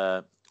for.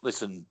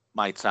 Listen,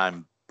 my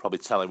time probably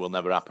telly will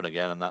never happen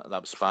again, and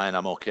that's fine.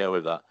 I'm okay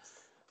with that.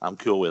 I'm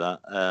cool with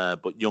that.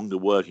 But younger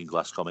working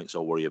class comics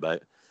I'll worry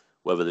about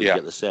whether they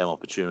get the same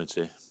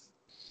opportunity.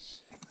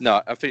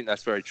 No, I think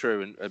that's very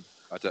true, and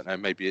I don't know.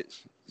 Maybe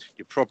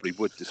you probably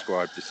would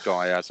describe this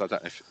guy as, I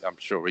don't know if, I'm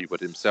sure he would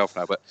himself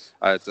now, but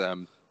as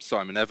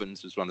Simon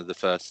Evans was one of the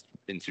first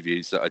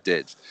interviews that I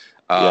did.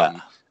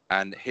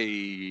 And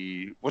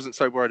he wasn't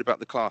so worried about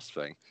the class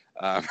thing.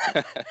 Don't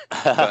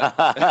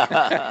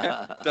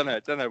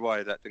know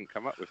why that didn't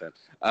come up with him.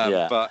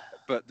 But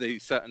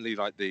certainly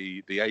like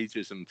the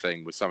ageism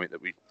thing was something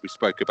that we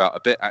spoke about a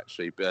bit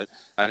actually.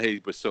 And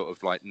he was sort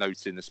of like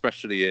noting,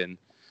 especially in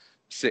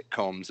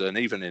sitcoms and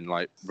even in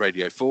like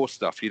Radio 4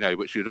 stuff,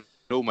 which you'd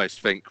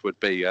almost think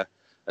would be a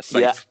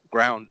safe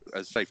ground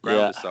as such,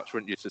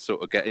 wouldn't you, to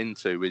sort of get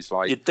into? Is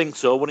like, you'd think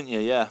so, wouldn't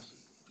you? Yeah.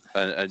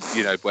 And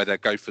where they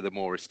go for the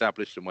more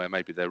established and where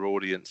maybe their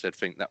audience would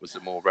think that was the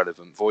more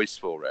relevant voice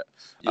for it.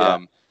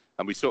 And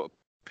we sort of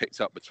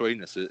picked up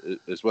between us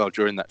as well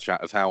during that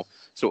chat of how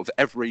sort of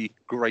every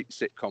great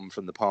sitcom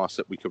from the past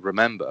that we could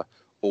remember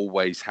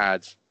always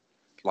had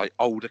like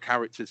older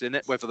characters in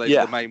it, whether they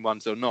were the main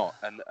ones or not.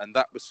 And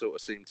that was sort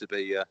of seemed to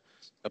be a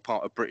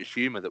part of British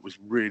humour that was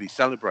really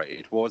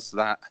celebrated, was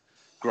that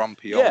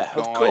grumpy old guy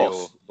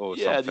or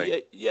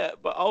something.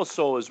 But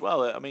also as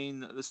well, I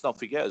mean, let's not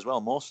forget as well,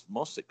 most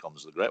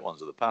sitcoms, the great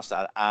ones of the past,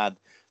 they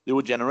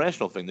were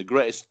generational thing. The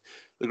greatest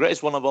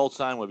one of all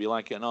time, whether you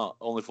like it or not,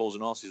 Only Fools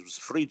and Horses, was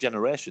 3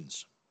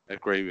 generations. I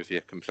agree with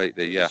you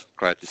completely. Yeah,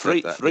 glad you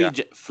said that.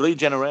 3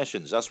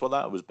 generations. That's what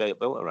that was built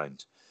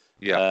around.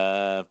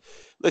 Yeah.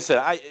 Listen,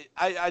 I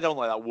don't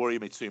let that worry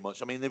me too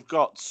much. I mean, they've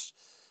got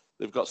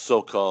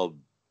so-called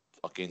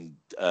fucking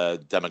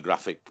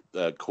demographic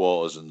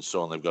quotas and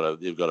so on. They've got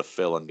to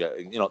fill and get.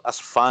 That's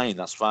fine.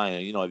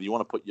 If you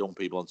want to put young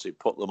people on,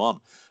 put them on.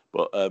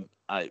 But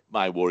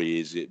my worry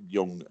is that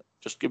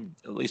just give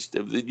at least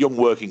if the young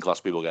working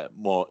class people get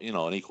more,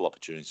 an equal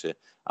opportunity.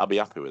 I'll be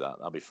happy with that.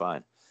 I'll be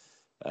fine.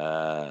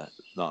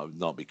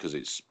 Not because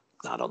it's,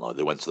 I don't know,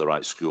 they went to the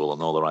right school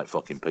and all the right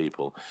fucking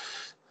people.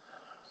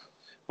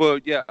 Well,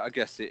 yeah, I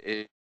guess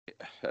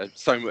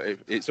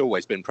it's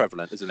always been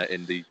prevalent, isn't it,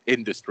 in the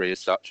industry as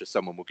such, as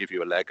someone will give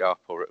you a leg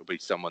up, or it'll be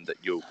someone that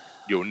you'll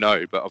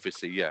know. But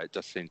obviously, yeah, it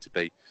does seem to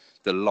be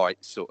the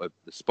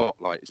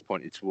spotlight is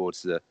pointed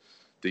towards the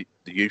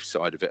youth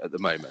side of it at the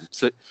moment.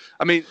 So,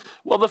 I mean,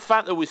 well, the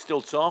fact that we're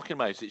still talking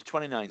about it's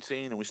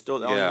 2019, and we still,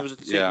 there was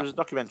a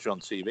documentary on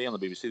TV on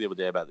the BBC the other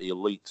day about the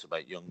elite,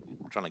 about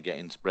trying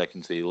to break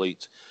into the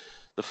elite.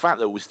 The fact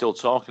that we're still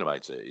talking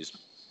about it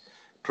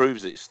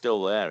proves that it's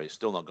still there. It's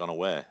still not gone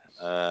away.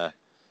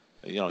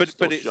 It's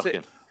still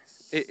shocking.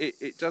 It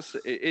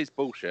is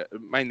bullshit,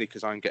 mainly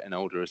because I'm getting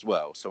older as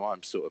well, so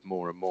I'm sort of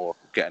more and more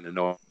getting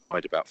annoyed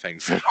about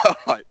things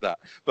like that.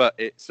 But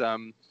it's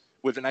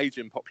with an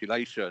aging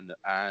population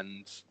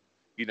and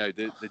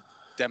the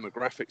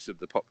demographics of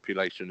the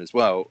population as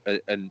well,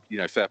 and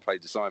fair play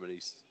to Simon,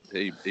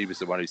 he was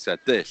the one who said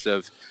this,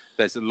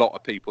 there's a lot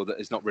of people that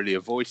there's not really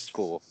a voice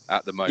for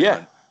at the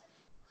moment.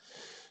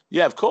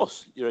 Yeah, of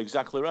course, you're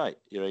exactly right.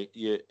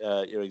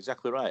 You're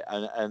exactly right,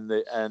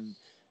 and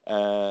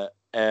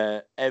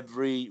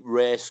every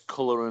race,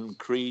 colour, and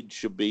creed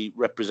should be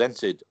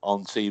represented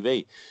on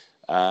TV,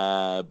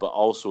 but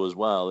also as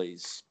well,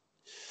 it's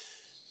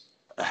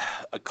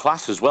a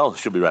class as well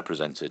should be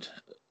represented.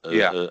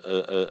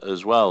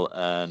 As well,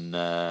 and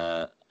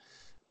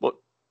but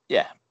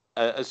yeah,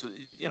 as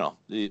the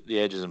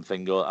ageism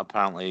thing goes,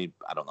 apparently,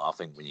 I don't know. I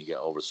think when you get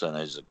over a certain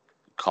age, as a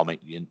comic,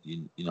 you're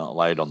not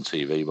allowed on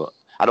TV, but.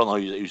 I don't know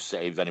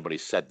if anybody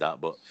said that,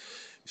 but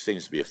it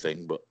seems to be a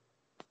thing. But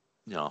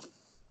yeah.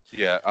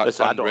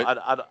 Listen, I don't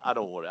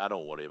worry. I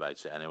don't worry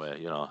about it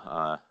anyway.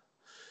 Not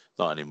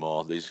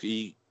anymore.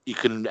 You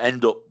can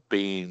end up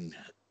being,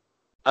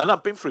 and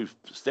I've been through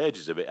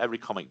stages of it. Every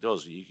comic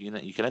does. You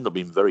can end up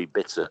being very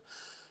bitter,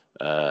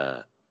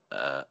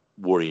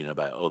 worrying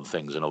about other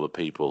things and other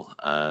people,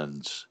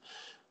 and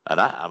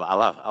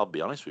I'll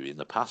be honest with you. In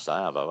the past,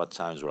 I've had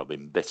times where I've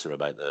been bitter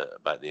about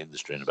the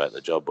industry and about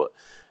the job, but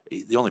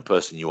the only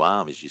person you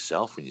harm is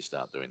yourself when you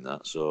start doing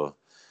that. So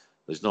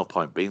there's no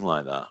point being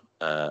like that.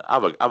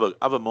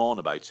 Have a moan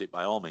about it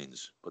by all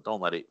means, but don't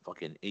let it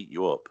fucking eat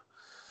you up.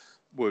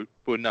 Well,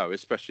 no,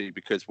 especially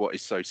because what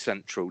is so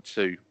central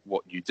to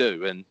what you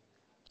do, and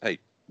hey,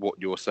 what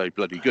you're so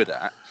bloody good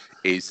at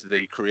is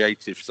the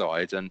creative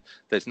side, and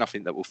there's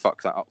nothing that will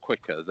fuck that up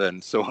quicker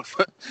than sort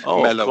of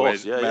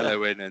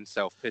mellowing and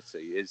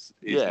self-pity is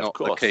not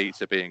the key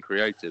to being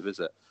creative, is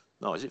it?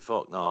 No, is it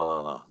fuck?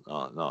 No.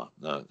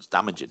 It's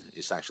damaging.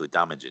 It's actually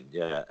damaging.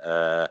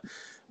 Yeah.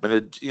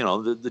 But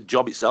the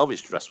job itself is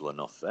stressful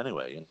enough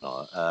anyway.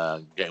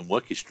 Getting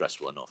work is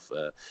stressful enough,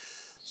 so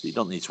you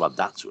don't need to add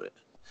that to it.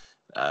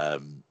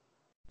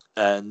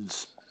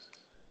 And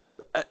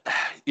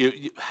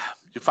you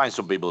find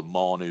some people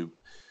more who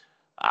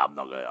I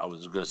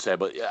was going to say,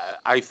 but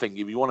I think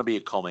if you want to be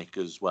a comic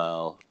as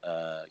well,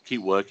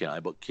 keep working on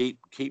it, but keep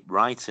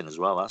writing as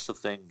well. That's the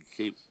thing.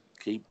 Keep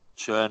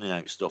churning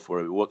out stuff,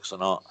 whether it works or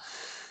not,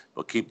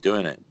 but keep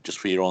doing it just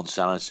for your own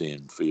sanity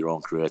and for your own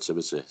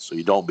creativity, so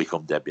you don't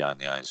become dead behind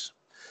the eyes.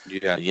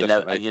 Yeah, and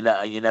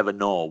you never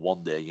know.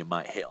 One day you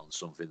might hit on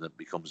something that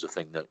becomes a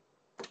thing that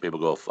people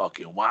go,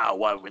 "Fucking wow!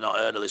 Why have we not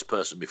heard of this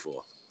person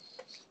before?"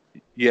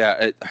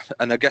 Yeah,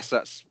 and I guess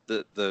that's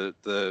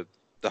the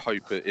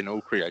hope in all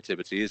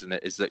creativity, isn't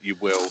it? Is that you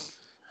will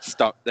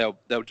start.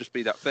 There'll just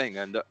be that thing.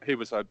 And I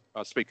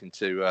was speaking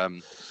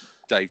to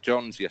Dave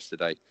Johns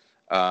yesterday,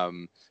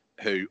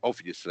 who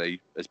obviously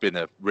has been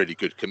a really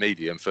good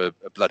comedian for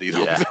a bloody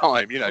long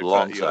time. A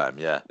long time,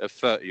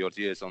 30 odd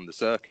years on the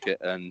circuit,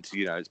 and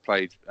has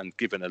played and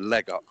given a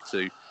leg up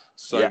to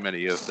so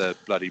many of the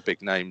bloody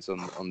big names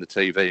on the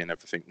TV and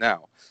everything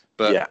now.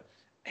 But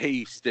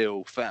he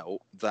still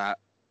felt that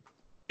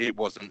it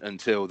wasn't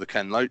until the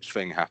Ken Loach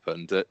thing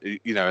happened that,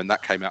 and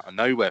that came out of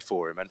nowhere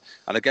for him. And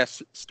I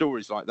guess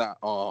stories like that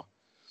are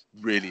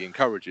really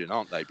encouraging,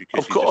 aren't they?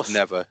 Because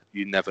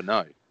you never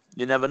know.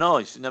 You never know.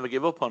 You never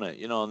give up on it.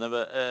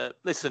 Never.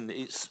 Listen,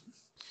 it's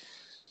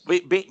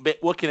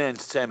working in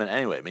entertainment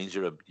anyway. It means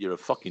you're a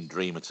fucking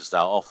dreamer to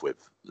start off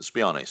with. Let's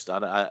be honest.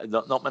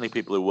 Not many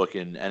people who work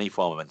in any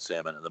form of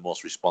entertainment are the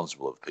most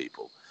responsible of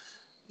people.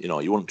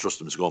 You wouldn't trust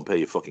them to go and pay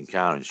your fucking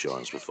car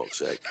insurance, for fuck's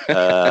sake.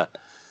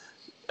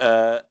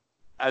 And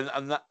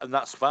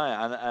that's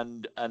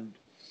fine. And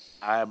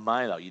I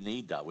admire that. You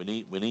need that. We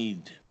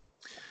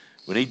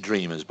need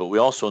dreamers, but we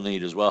also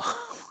need as well.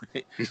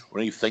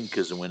 we need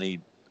thinkers, and we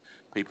need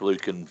people who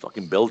can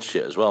fucking build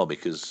shit as well.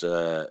 Because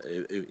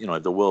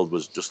if the world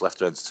was just left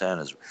to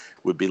entertainers,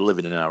 we'd be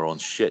living in our own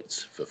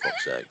shit, for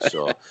fuck's sake.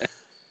 So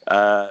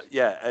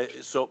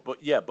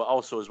but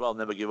also as well,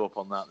 never give up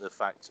on that. The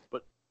fact,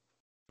 but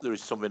there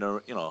is something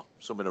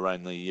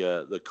around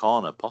the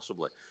corner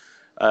possibly,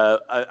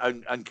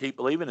 and keep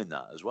believing in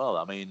that as well.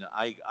 I mean,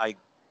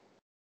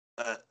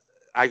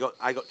 I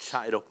got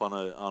chatted up on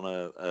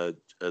a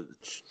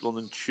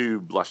London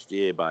Tube last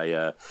year by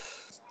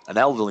an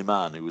elderly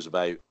man who was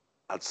about,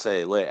 I'd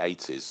say, late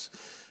 80s.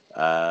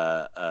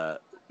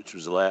 Which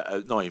was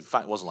no, in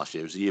fact, it wasn't last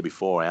year. It was the year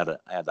before. I had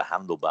the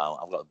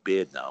handlebar. I've got a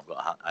beard now.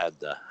 I had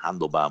the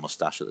handlebar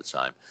mustache at the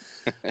time,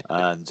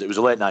 and it was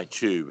a late night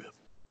tube.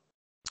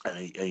 And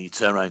he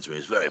turned around to me. He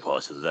was very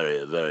positive,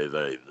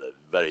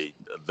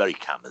 very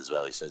calm as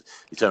well. He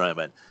turned around and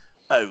went,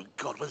 "Oh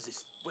God, where's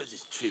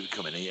this tube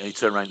coming?" And he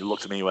turned around and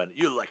looked at me and went,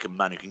 "You're like a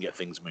man who can get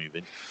things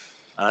moving."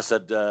 And I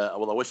said,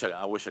 "Well, I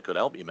wish I could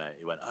help you, mate."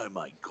 He went, "Oh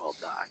my God,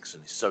 that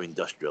accent is so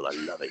industrial. I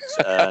love it."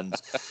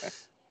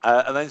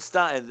 And then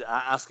started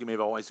asking me if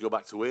I wanted to go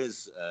back to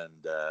Wiz,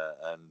 and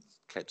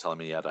kept telling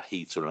me he had a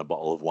heater and a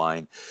bottle of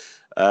wine,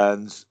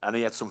 and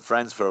he had some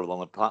friends further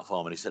along the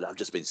platform, and he said, "I've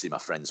just been seeing my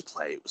friends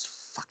play. It was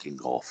fucking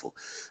awful.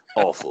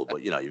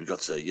 But you've got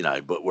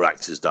to, but we're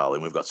actors,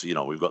 darling. We've got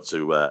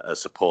to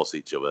support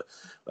each other."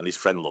 And his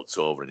friend looked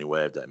over and he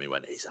waved at me.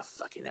 Went, "He's a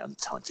fucking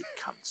untalented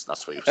cunt."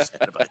 That's what he was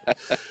saying about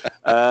it.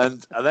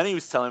 And then he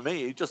was telling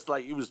me,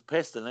 he was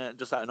pissed, and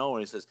just out of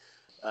nowhere he says,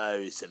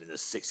 he said, "In the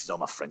 60s, all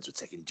my friends were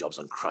taking jobs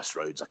on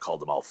Crossroads. I called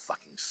them all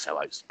fucking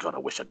sellouts. God, I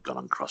wish I'd gone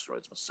on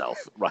Crossroads myself."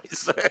 Right.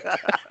 So,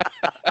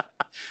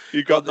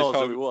 you got this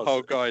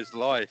whole guy's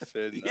life.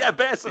 Yeah,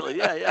 basically.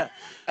 Yeah.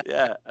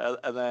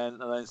 And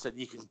then said,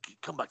 "You can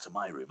come back to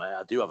my room.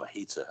 I do have a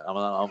heater.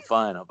 I'm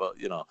fine. But,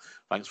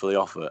 thanks for the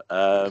offer."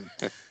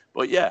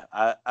 But yeah,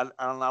 and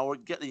I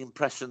would get the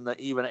impression that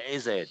even at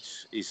his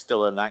age, he's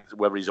still an actor,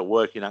 whether he's a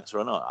working actor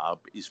or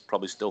not. He's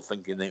probably still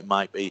thinking that it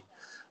might be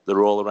the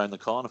role around the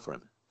corner for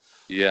him.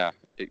 Yeah,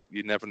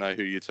 you never know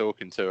who you're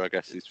talking to, I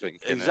guess he's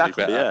thinking.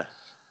 Exactly, better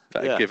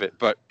give it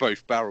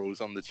both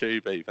barrels on the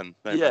tube even.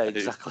 Yeah,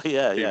 exactly,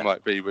 He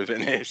might be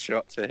within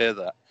earshot to hear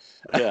that.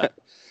 Yeah.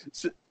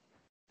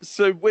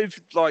 So with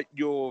like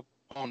your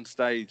on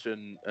stage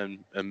and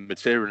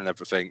material and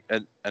everything,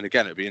 and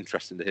again, it'd be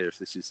interesting to hear if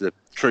this is the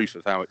truth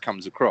of how it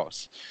comes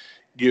across.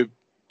 You're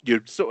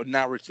sort of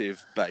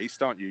narrative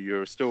based, aren't you?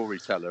 You're a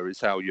storyteller, is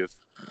how you've...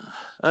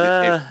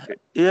 yeah,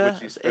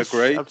 would you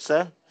agree? I'd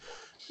say.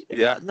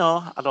 Yeah.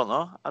 No, I don't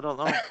know. I don't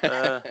know.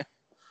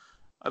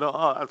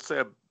 I'd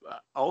say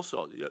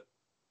also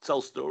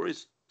tell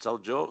stories, tell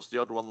jokes, the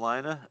odd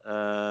one-liner.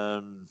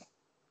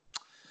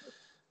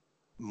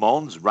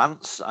 Moans,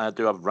 rants. I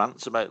do have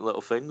rants about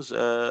little things.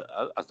 I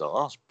don't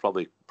know.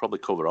 Probably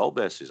cover all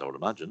bases, I would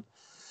imagine.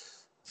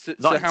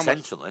 Not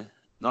intentionally,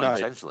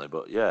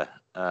 but yeah.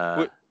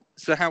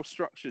 So how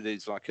structured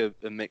is like a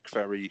Mick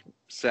Ferry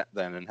set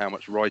then, and how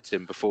much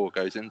writing before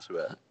goes into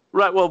it?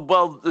 Right.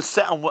 Well, the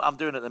set on what I'm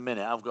doing at the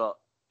minute, I've got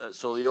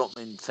so the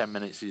opening 10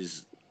 minutes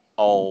is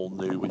all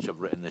new, which I've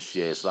written this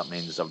year. So that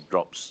means I've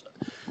dropped.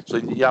 So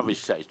the average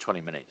set is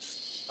 20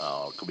 minutes,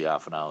 or it could be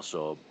half an hour.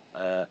 So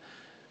I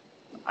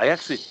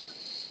actually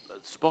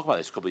spoke about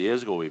this a couple of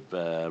years ago with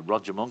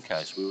Roger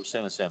Monkhouse. We were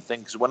saying the same thing,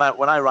 because when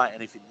I write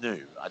anything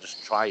new, I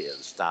just try it at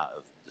the start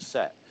of the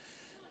set,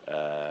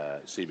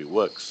 see if it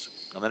works,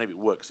 and then if it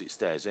works, it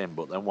stays in.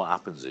 But then what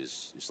happens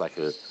is it's like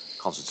a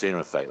concertina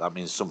effect. That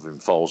means something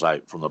falls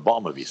out from the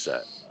bottom of your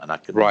set, and I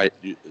can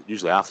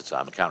usually half the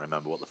time I can't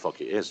remember what the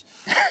fuck it is.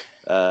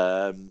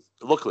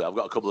 Luckily, I've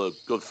got a couple of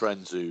good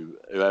friends who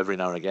every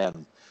now and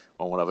again,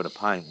 when we're having a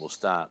pint, will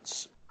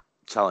start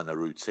telling a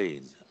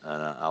routine,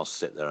 and I'll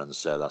sit there and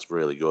say, "That's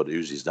really good.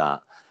 Whose is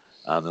that?"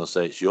 And they'll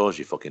say, "It's yours,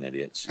 you fucking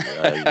idiots."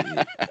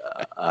 And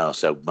I'll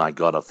say, "My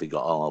God, I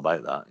forgot all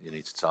about that. You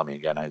need to tell me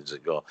again. How does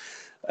it go?"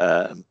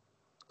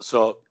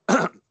 So,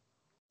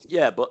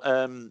 yeah, but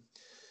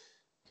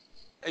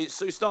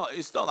it's not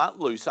that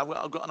loose.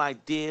 I've got an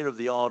idea of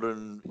the order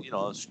and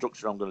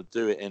structure I'm going to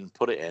do it in,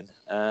 put it in.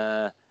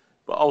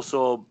 But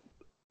also,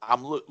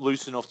 I'm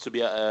loose enough to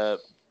be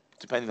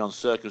depending on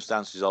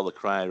circumstances or the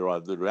crowd or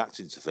they're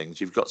reacting to things,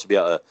 you've got to be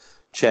able to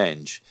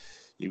change.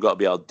 You've got to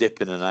be able to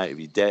dip in and out of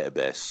your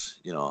database,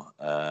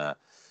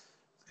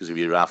 because if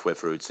you're halfway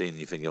through a routine and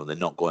you think, they're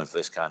not going for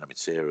this kind of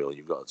material,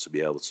 you've got to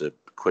be able to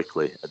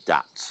quickly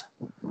adapt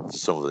to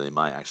something they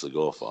might actually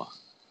go for.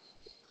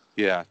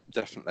 Yeah,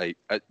 definitely.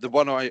 The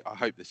one I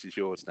hope this is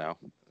yours now.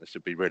 This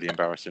would be really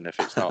embarrassing if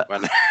it's not,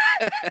 man.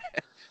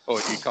 Or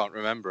if you can't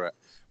remember it.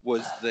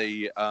 Was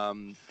the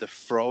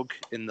frog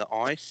in the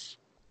ice?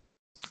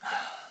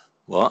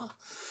 What?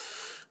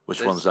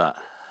 Which one's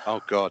that?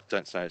 Oh God!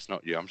 Don't say it's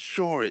not you. I'm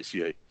sure it's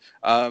you.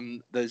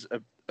 There's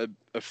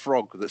a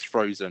frog that's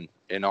frozen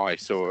in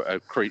ice, or a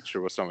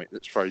creature or something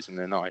that's frozen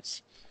in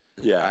ice.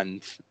 Yeah.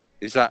 And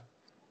is that?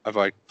 Have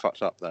I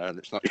fucked up there? And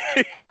it's not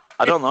you.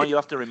 I don't know. You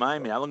have to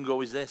remind me. How long ago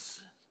was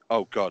this?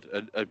 Oh God,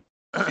 a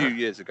few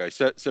years ago.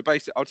 So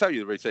basically, I'll tell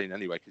you the routine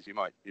anyway, because you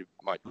might be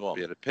able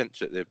to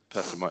pinch it. The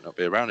person might not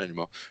be around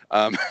anymore.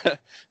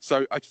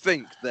 So I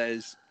think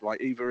there's like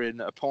either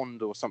in a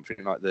pond or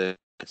something like this.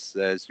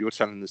 You're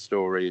telling the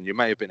story, and you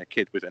may have been a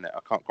kid within it. I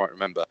can't quite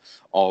remember.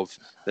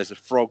 There's a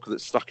frog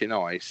that's stuck in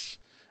ice,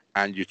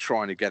 and you're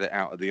trying to get it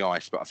out of the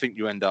ice, but I think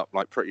you end up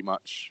like pretty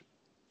much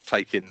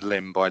taking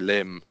limb by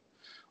limb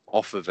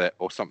off of it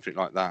or something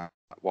like that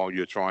while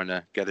you're trying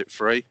to get it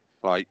free.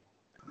 Like,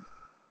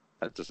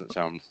 That doesn't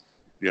sound.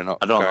 You're not.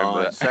 I don't going know.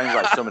 with It sounds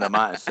like something I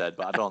might have said,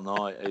 but I don't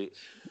know.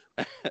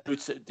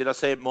 Did I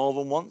say it more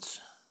than once?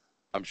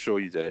 I'm sure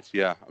you did.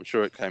 Yeah, I'm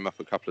sure it came up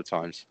a couple of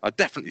times. I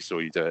definitely saw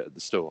you do it at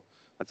the store.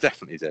 I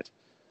definitely did.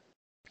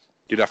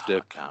 You'd have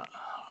to.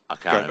 I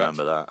can't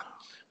remember that.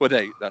 Well,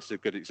 that's a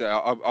good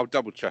example. I'll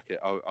double check it.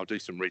 I'll do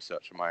some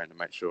research on my own to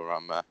make sure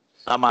I'm.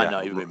 That might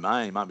not even be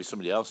mine. It might be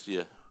somebody else to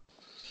you.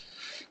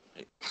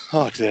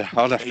 Oh dear,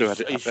 I'll have to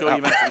edit. Are you sure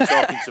you meant to be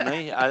talking to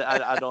me?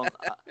 I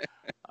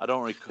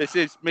don't recall. This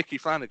is Mickey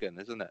Flanagan,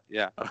 isn't it?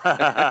 Yeah.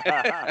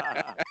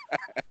 I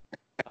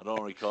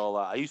don't recall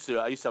that. I used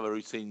to have a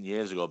routine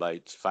years ago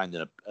about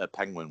finding a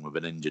penguin with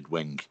an injured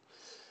wing,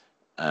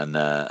 and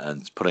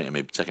taking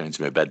it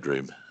into my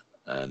bedroom,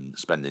 and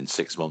spending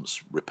 6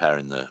 months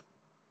repairing the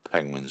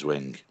penguin's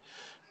wing,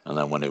 and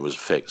then when it was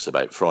fixed,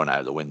 about throwing it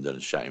out the window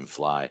and shouting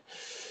 "fly."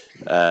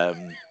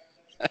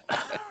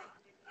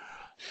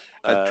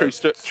 True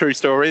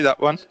story, that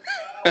one.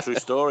 True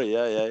story,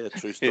 yeah,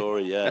 true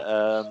story, yeah.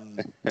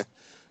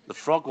 The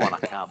frog one, I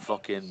can't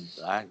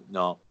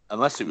no,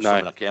 unless it was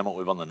something I came up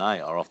with on the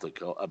night or off the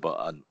but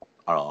I don't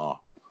know.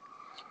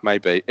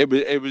 Maybe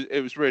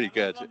it was really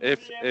good.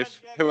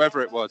 If whoever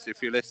it was,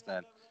 if you're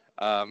listening,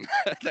 then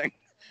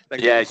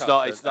yeah, it's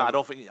not. I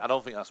don't think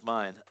that's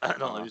mine. I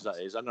don't know whose that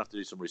is. I'm gonna have to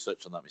do some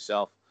research on that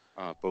myself.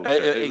 Oh,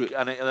 bullshit.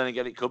 And then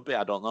again, it could be.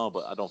 I don't know,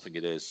 but I don't think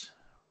it is.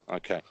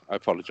 Okay, I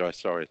apologise.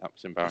 Sorry, that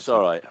was embarrassing. It's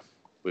all right.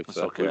 It's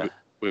okay.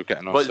 We were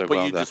getting on but so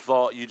well you there. just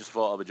thought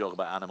of a joke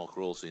about animal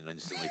cruelty and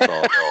instantly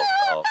thought,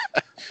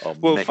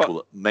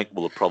 Mick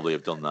will probably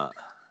have done that,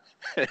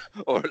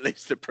 or at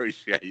least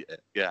appreciate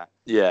it. Yeah.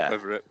 Yeah.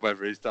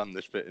 Whether he's done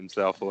this bit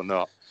himself or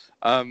not.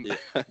 Yeah.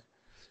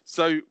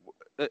 So.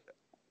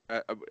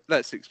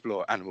 Let's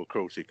explore animal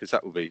cruelty because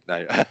that will be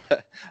a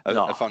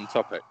fun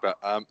topic. But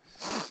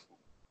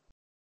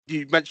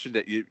you mentioned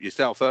it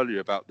yourself earlier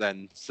about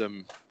then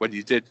when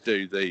you did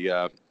do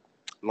the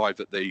live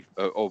at the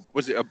or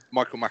was it a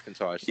Michael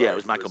McIntyre? Yeah, it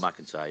was Michael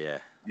McIntyre. Yeah.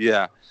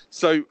 Yeah.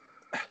 So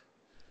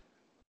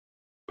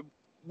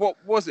what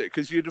was it?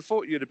 Because you'd have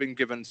thought you'd have been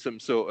given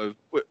some sort of.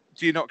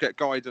 Do you not get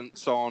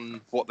guidance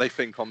on what they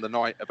think on the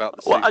night about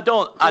the? Well, I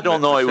don't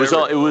know.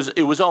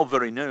 It was all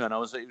very new, and it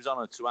was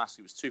honoured to ask.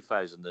 It was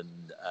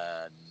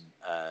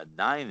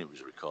 2009. It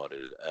was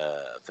recorded.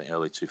 I think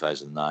early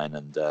 2009,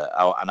 and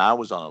I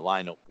was on a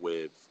lineup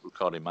with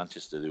Recording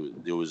Manchester.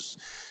 There was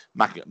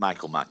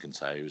Michael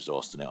McIntyre who was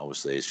hosting it.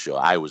 Obviously, his show.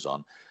 I was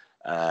on.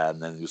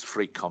 And then there was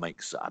three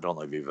comics. I don't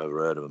know if you've ever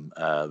heard of them.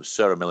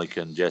 Sarah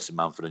Millican, Jason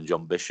Manford, and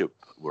John Bishop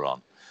were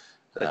on.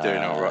 They're doing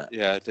all right.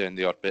 Yeah, doing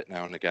the odd bit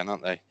now and again,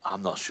 aren't they?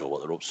 I'm not sure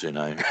what they're up to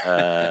now.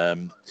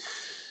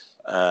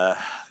 I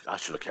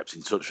should have kept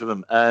in touch with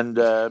them. And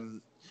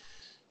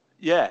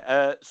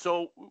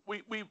so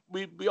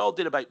we all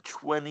did about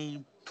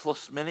 20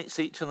 plus minutes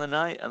each on the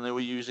night, and they were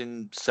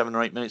using 7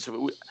 or 8 minutes of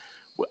it.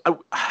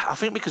 I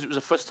think because it was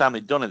the first time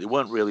they'd done it, there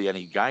weren't really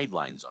any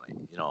guidelines on it,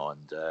 and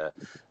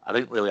I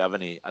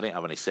didn't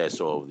have any say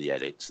so over the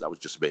edits. That was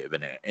just a bit of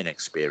an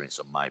inexperience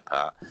on my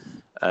part,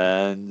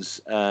 and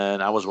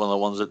I was one of the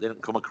ones that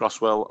didn't come across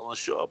well on the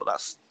show. But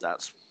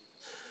that's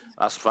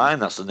fine.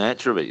 That's the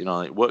nature of it.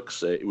 It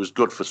works. It was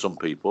good for some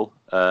people.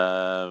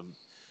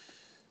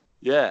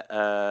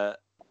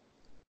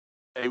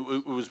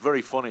 It was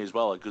very funny as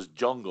well because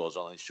John goes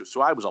on. So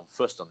I was on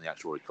first on the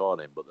actual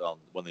recording, but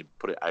when they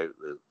put it out,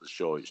 the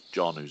show, it's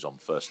John who's on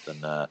first,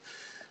 and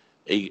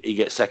he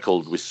gets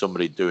heckled with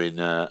somebody doing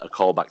a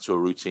callback to a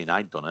routine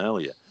I'd done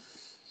earlier,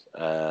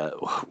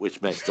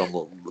 which makes John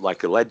look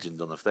like a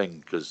legend on the thing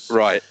because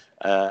right.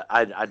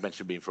 I'd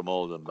mentioned being from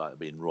Oldham, about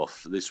being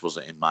rough. This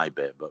wasn't in my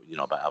bit, but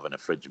about having a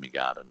fridge in my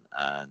garden,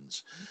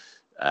 and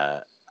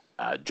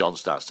John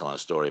starts telling a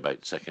story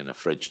about taking a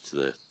fridge to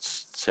the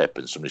tip,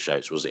 and somebody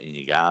shouts, "Was it in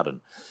your garden?"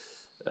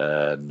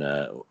 And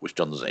which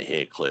John doesn't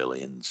hear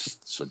clearly, and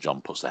so John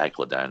puts the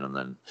heckler down, and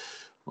then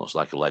looks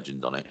like a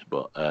legend on it.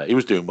 But he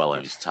was doing well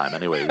in his time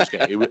anyway.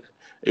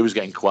 He was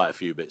getting quite a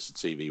few bits of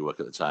TV work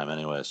at the time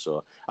anyway.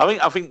 So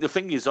I think the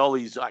thing is, all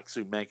these acts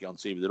who make it on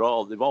TV, they've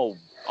all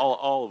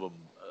of them,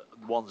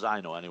 the ones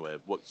I know anyway,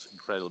 have worked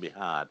incredibly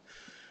hard.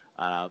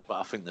 But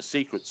I think the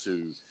secret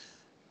to,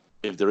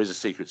 if there is a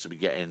secret to be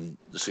getting,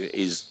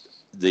 is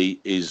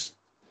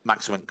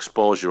maximum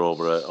exposure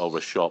over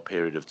a short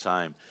period of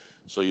time.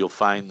 So you'll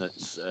find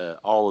that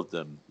all of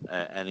them,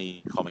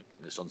 any comic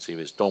that's on TV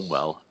that's done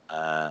well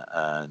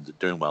and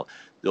doing well,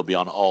 they'll be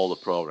on all the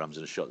programs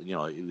in a short.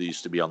 They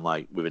used to be on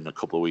like within a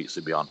couple of weeks.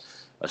 They'd be on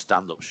a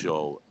stand-up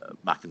show.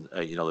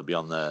 They'd be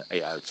on the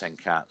 8 out of 10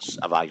 Cats.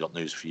 Have I got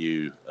news for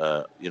you?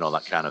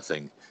 That kind of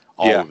thing.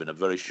 All within a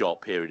very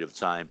short period of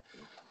time.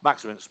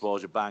 Maximum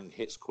exposure, bang,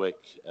 hits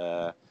quick.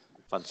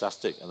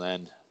 Fantastic, and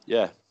then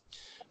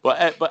but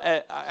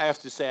I have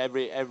to say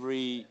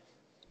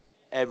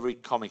every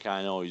comic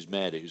I know who's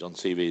made it, who's on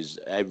TV,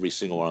 every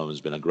single one of them has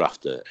been a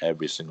grafter.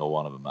 Every single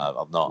one of them.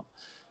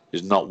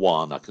 There's not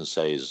one I can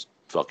say is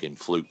fucking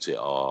fluked it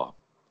or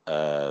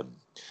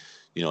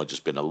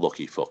just been a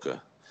lucky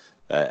fucker.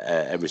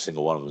 Every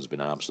single one of them has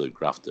been an absolute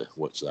grafter,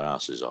 worked their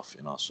asses off.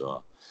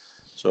 So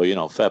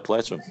So fair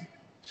play to him.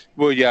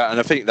 Well, yeah, and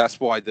I think that's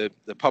why the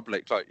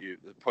public, like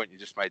the point you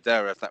just made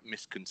there, of that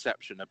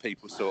misconception of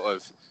people sort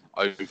of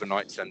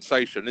overnight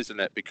sensation, isn't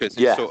it? Because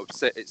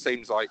it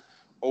seems like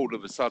all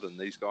of a sudden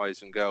these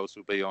guys and girls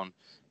will be on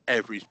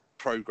every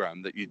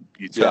program that you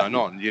turn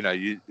on.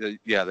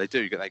 They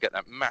do. They get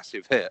that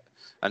massive hit,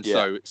 and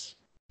so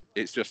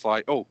it's just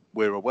like, oh,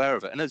 we're aware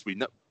of it, and as we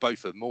know,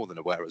 both are more than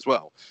aware as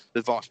well.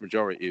 The vast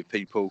majority of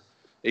people,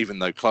 even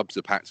though clubs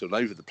are packed all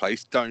over the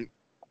place, don't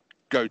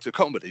go to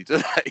comedy, do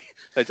they?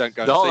 They don't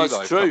go and see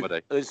live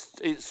comedy.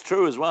 It's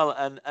true as well,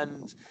 and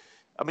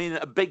I mean,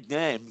 a big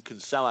name can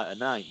sell out a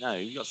night. Now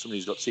you've got somebody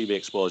who's got TV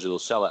exposure; they'll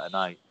sell out a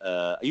night.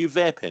 Are you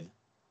vaping?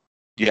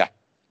 Yeah.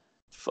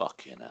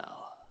 Fucking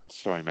hell.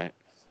 Sorry, mate.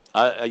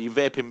 Are you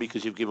vaping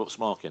because you've given up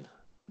smoking?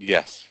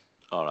 Yes.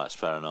 All right, that's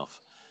fair enough.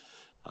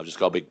 I've just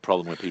got a big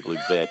problem with people who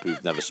vape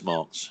who've never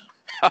smoked.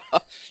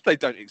 They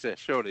don't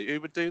exist, surely.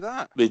 Who would do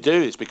that? They do.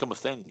 It's become a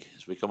thing.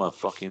 It's become a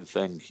fucking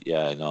thing.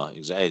 Yeah, no,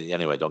 exactly.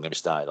 Anyway, don't get me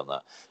started on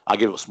that. I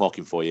gave up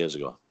smoking 4 years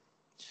ago.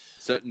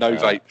 So no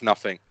vape,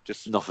 nothing?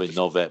 Just nothing,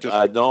 no vape.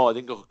 No, I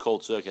didn't go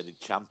cold turkey. I did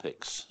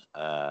Champix.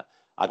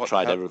 I'd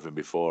tried everything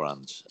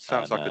beforehand.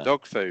 Sounds like a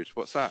dog food.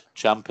 What's that?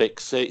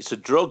 Champix. It's a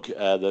drug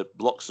that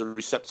blocks the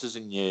receptors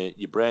in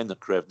your brain that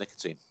crave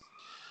nicotine.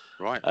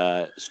 Right.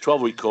 It's a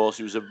 12-week course.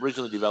 It was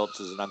originally developed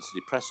as an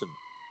antidepressant,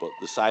 but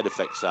the side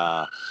effects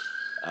are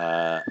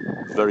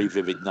very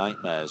vivid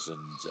nightmares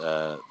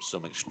and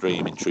some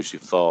extreme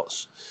intrusive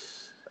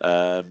thoughts.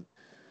 I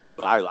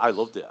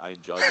loved it. I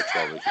enjoyed the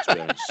 12-week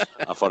experience.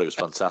 I thought it was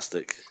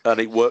fantastic. And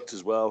it worked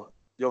as well.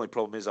 The only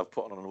problem is I've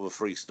put on another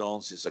 3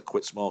 stone since I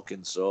quit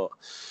smoking, so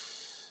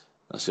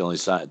that's the only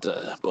side.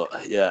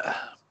 But yeah.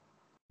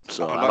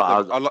 So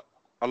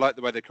I like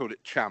the way they called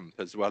it champ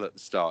as well at the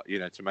start,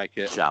 to make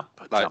it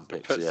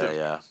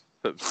Champix,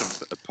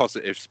 put a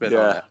positive spin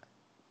on it.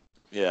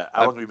 Yeah.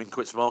 How long have you been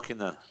quit smoking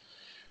then?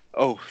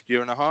 Oh,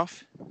 year and a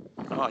half.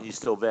 Oh, and you're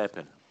still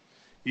vaping?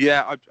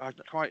 Yeah,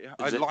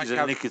 Is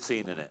there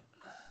nicotine in it?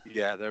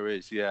 Yeah, there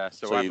is. Yeah,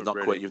 so you've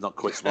not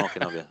quit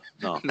smoking, have you?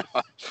 No, no,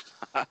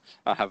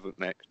 I haven't,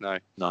 Nick.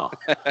 No.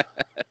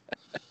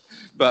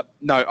 But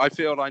no, I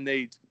feel I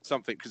need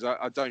something because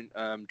I don't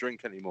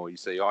drink anymore. You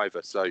see,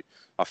 either. So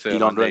I feel you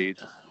don't I drink?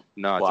 need.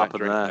 No, what I don't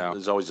drink there? now.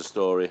 There's always a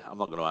story. I'm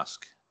not going to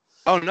ask.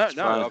 Oh no.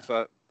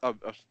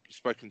 I've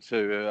spoken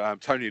to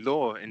Tony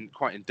Law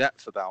quite in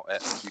depth about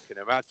it, as you can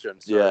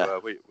imagine.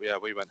 So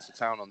we went to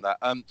town on that.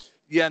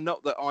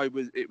 Not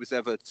that it was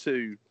ever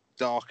too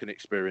dark an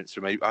experience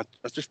for me. I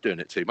was just doing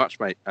it too much,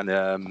 mate, and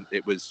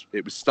it was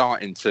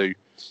starting to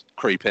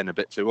creep in a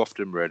bit too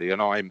often, really.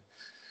 And I'm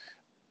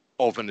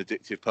of an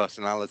addictive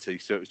personality,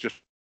 so it was just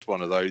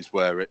one of those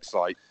where it's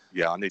like,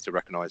 I need to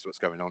recognise what's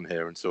going on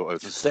here and sort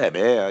of. Same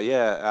here,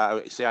 yeah.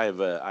 I have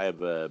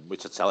a,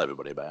 which I tell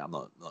everybody about. I'm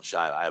not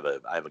shy. I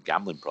have a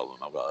gambling problem.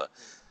 I've got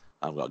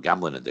a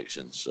gambling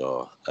addiction.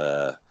 So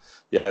I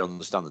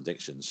understand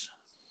addictions.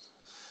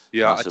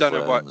 Yeah, I don't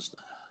know why.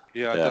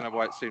 I don't know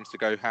why it seems to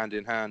go hand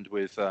in hand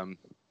with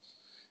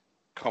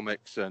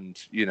comics and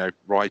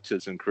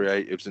writers and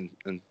creatives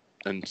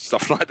and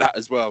stuff like that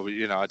as well.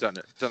 I don't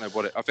know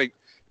what it. I think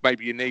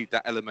maybe you need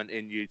that element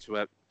in you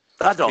to.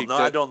 I don't know.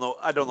 I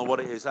don't know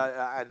what it is.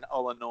 I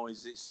all I know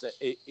is it's.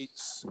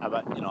 I've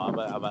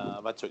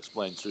had to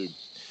explain to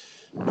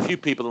a few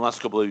people in the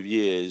last couple of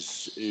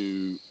years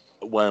who,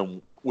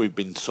 when we've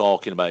been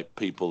talking about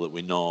people that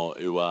we know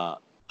who are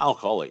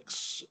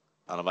alcoholics,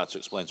 and I've had to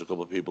explain to a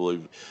couple of people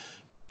who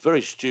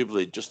very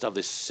stupidly just have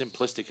this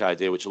simplistic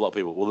idea, which a lot of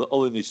people,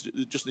 all they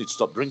just need to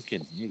stop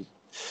drinking. You've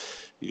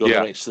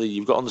got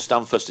to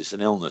understand first it's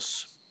an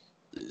illness.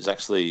 It's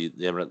actually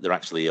they're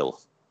actually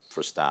ill. For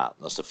a start,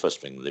 that's the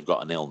first thing. They've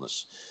got an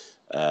illness.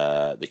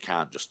 They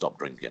can't just stop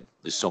drinking.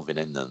 There's something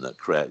in them that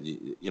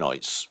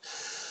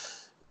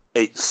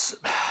it's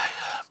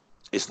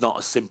not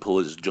as simple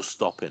as just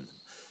stopping.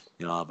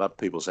 I've had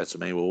people say to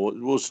me, "Well,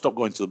 we'll stop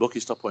going to the bookie,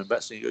 stop playing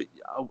bets." And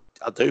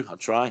I do. I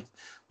try.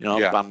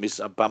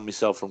 I ban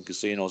myself from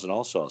casinos and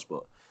all sorts.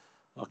 But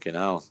okay,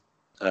 now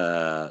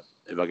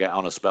if I get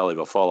on a spell, if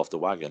I fall off the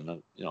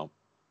wagon,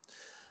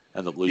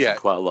 end up losing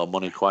quite a lot of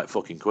money quite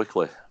fucking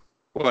quickly.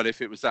 Well,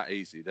 if it was that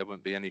easy, there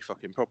wouldn't be any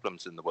fucking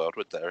problems in the world,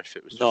 would there? If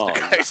it was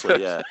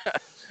exactly.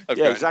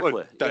 Exactly.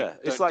 Well,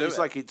 it's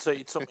like it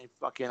took me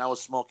fucking. I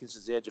was smoking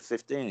since the age of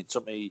 15. It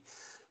took me,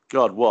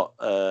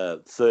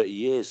 30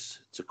 years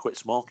to quit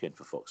smoking,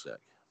 for fuck's sake.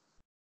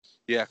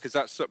 Yeah, because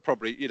that's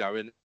probably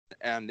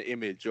an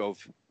image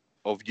of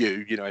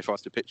you. If I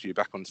was to picture you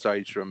back on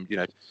stage from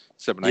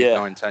 7, 8,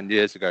 9, 10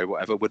 years ago,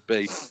 whatever would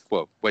be.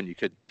 Well, when you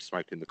could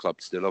smoke in the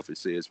club still,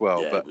 obviously as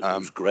well. Yeah, but it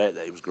was great.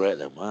 It was great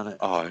then, wasn't it?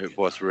 Oh, it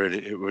was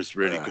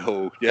really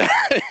cool. Yeah.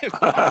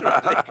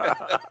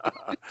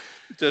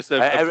 Just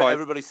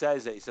everybody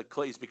says it.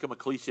 It's become a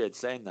cliched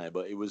saying now,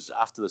 but it was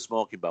after the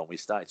smoking ban we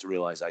started to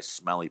realise how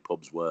smelly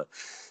pubs were.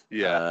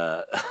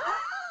 Yeah.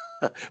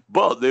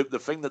 But the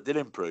thing that did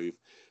improve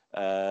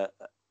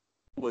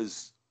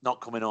was not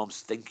coming home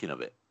stinking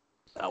of it.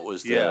 That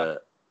was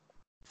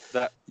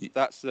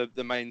That's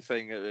the main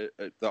thing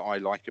that I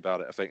like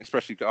about it. I think,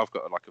 especially I've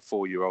got like a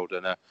 4-year-old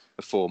and a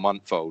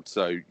 4-month-old,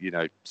 so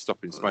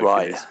stopping smoking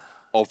Right. is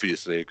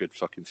obviously a good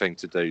fucking thing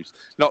to do.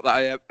 Not that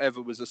I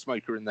ever was a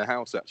smoker in the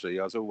house. Actually,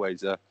 I was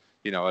always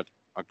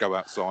I'd go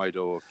outside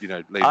or lean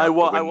out the I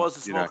window, was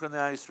a smoker in the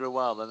house for a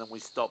while, and then we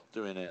stopped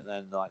doing it. And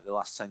then, like the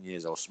last 10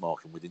 years, I was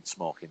smoking. We didn't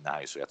smoke in the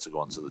house. We had to go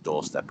onto the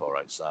doorstep or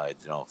outside,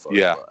 for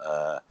Yeah.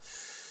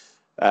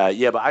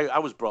 it. But I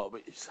was brought up.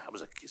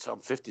 So I'm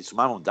 50. So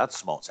my mum and dad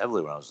smoked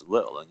heavily when I was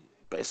little, and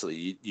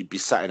basically you'd be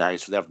sat in the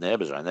house with have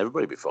neighbours around.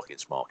 Everybody would be fucking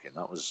smoking.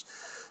 That was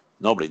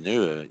nobody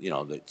knew.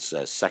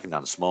 That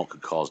secondhand smoke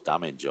could cause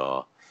damage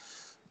or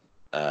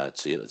to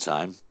you at the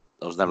time.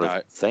 That was never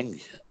a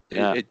thing.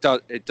 Yeah. It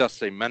does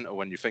seem mental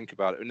when you think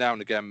about it. Now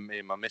and again, me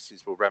and my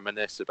missus will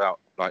reminisce about,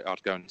 like,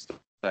 I'd go and stay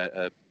at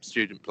a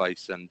student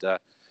place and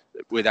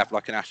we'd have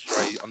like an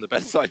ashtray on the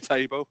bedside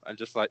table and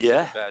just like sit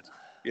in bed,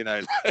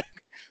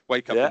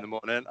 wake up in the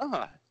morning.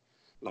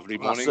 Lovely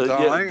morning,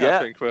 darling. I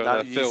think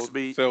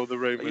we'll fill the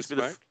room with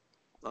smoke.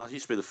 That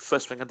used to be the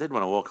first thing I did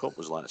when I woke up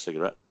was light a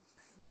cigarette.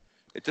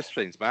 It just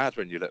seems mad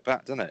when you look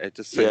back, doesn't it? It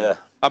just seems,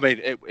 I mean,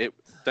 it.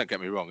 Don't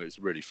get me wrong, it was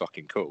really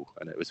fucking cool,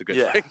 and it was a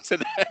good thing to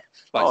do.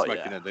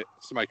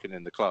 Smoking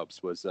in the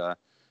clubs was I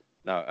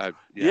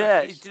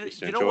used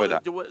to enjoy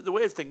that. The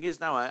weird thing is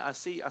now I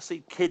see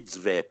kids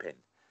vaping.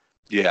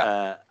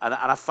 Yeah, and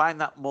I find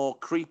that more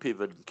creepy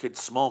than kids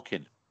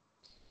smoking.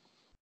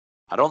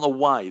 I don't know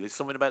why. There's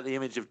something about the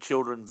image of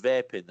children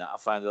vaping that I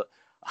find that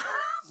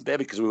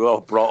maybe because we were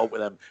all brought up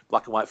with them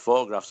black and white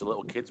photographs of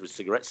little kids with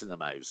cigarettes in their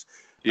mouths.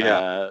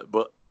 Yeah,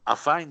 but I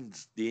find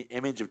the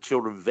image of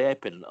children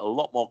vaping a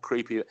lot more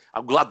creepy.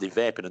 I'm glad they're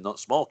vaping and not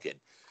smoking,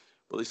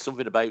 but there's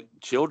something about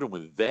children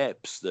with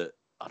vapes that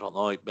I don't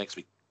know. It makes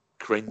me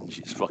cringe.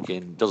 It's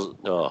fucking doesn't.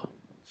 Oh.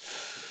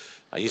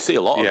 And you see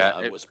a lot of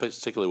that,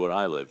 particularly where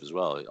I live as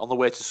well. On the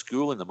way to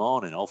school in the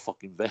morning, all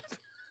fucking vape.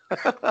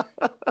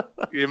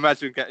 You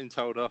imagine getting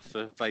told off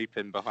for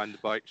vaping behind the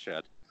bike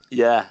shed.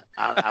 Yeah,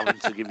 having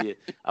to give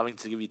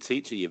your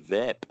teacher your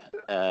vape.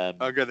 I'm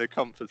going to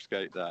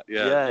confiscate that.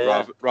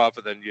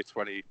 Rather than your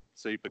 20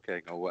 Super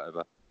King or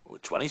whatever.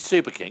 20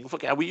 Super King?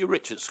 Fucking, were you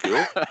rich at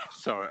school?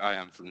 Sorry, I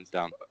am from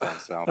down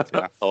south.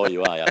 Yeah. Oh,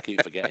 you are. I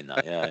keep forgetting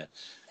that. Yeah.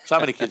 So how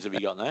many kids have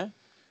you got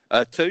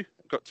now? 2.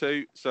 Got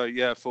 2. So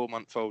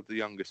 4-month-old, the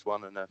youngest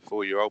one, and a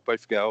 4-year-old,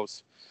 both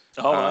girls.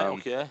 Oh, right,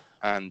 okay.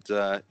 And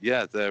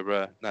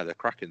they're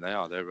cracking. They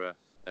are.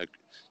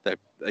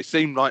 They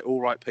seem like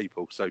all right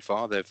people so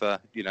far. They've they're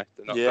not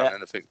done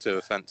anything too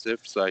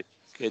offensive. So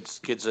kids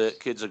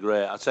are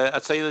great. I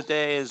tell you the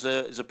day as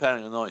a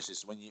parent you'll notice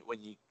this when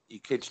your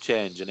kids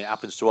change, and it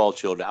happens to all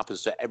children. It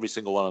happens to every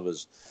single one of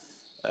us,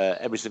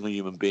 every single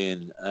human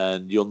being,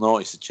 and you'll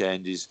notice the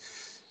changes.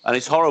 And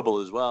it's horrible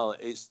as well.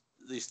 It's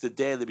the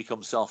day they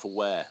become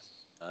self-aware.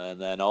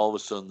 And then all of a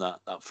sudden that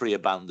free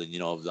abandon,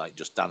 like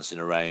just dancing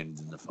around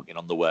in the fucking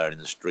underwear in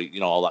the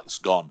street, all that's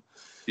gone.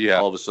 Yeah.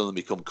 All of a sudden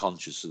they become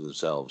conscious of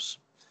themselves.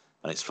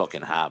 And it's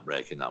fucking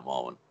heartbreaking that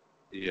moment.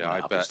 Yeah,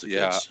 I bet.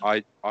 Yeah,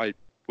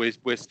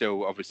 we're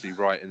still obviously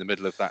right in the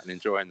middle of that and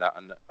enjoying that.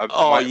 And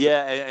I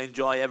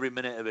enjoy every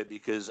minute of it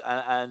because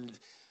and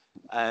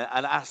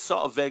I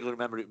sort of vaguely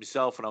remember it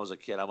myself when I was a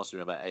kid. I must have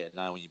been about 8 or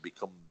 9 when you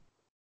become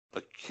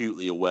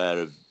acutely aware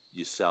of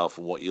yourself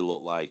and what you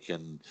look like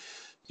and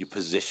your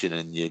position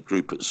in your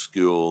group at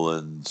school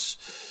and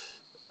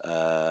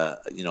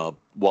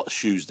what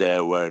shoes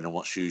they're wearing and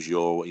what shoes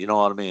you're, you know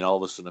what I mean? All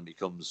of a sudden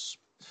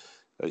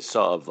it's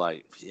sort of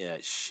like,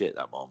 it's shit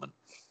that moment.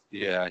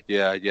 Yeah.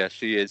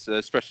 She is,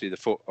 especially the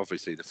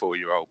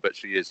 4-year-old, but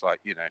she is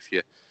like, if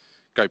you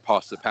go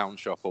past the pound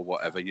shop or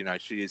whatever,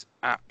 she is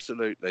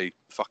absolutely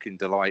fucking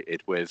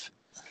delighted with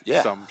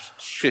some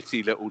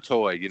shitty little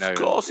toy, Of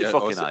course it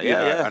fucking are,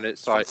 and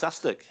it's like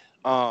fantastic.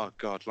 Oh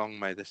God, long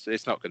may this.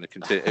 It's not going to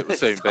continue. It will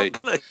soon be.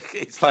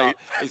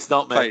 It's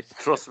not, mate.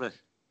 Trust me.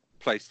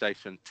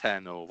 PlayStation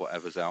 10 or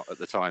whatever's out at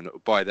the time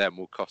that by them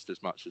will cost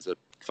as much as a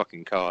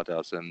fucking car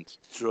does, and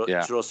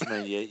trust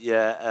me,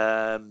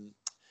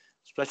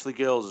 especially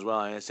girls as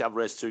well. I've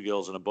raised 2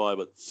 girls and a boy,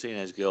 but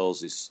teenage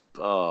girls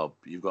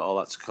you've got all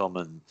that to come,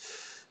 and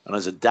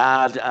as a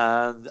dad,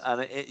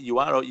 you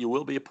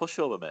will be a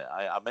pushover, mate.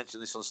 I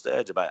mentioned this on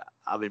stage about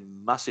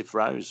having massive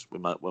rows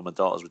when my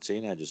daughters were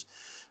teenagers.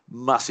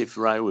 Massive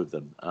row with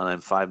them, and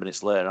then 5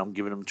 minutes later I'm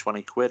giving them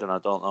 20 quid, and I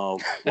don't know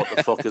what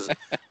the fuck is.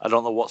 I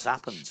don't know what's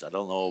happened. I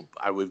don't know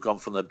how we've gone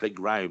from the big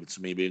row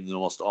to me being the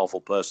most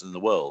awful person in the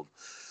world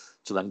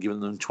to then giving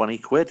them 20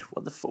 quid.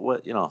 What the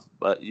fuck,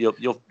 But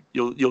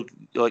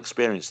you'll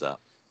experience that.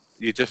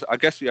 I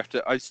guess you have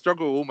to. I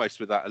struggle almost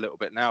with that a little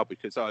bit now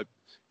because I,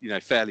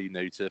 fairly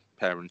new to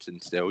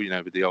parenting still.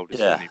 With the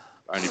oldest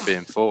only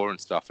being 4 and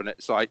stuff, and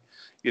it's like,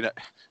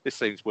 this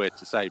seems weird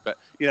to say, but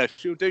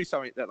she'll do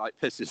something that like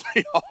pisses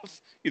me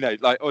off,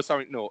 or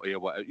something naughty or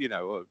whatever,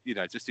 or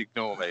just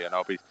ignore me, and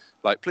I'll be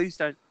like, please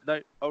don't, no,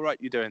 all right,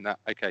 you're doing that,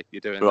 okay, you're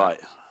doing right.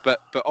 that.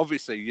 But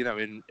obviously,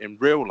 in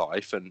real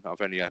life, and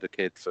I've only had a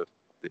kid for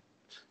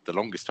the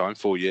longest time,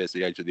 4 years,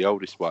 the age of the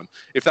oldest one.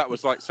 If that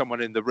was like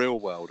someone in the real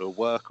world or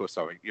work or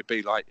something, you'd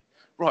be like,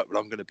 right, well,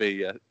 I'm going to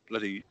be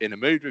bloody in a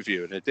mood with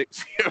you and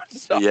addict you and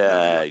stuff.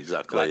 Yeah,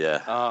 exactly. Like,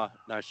 yeah.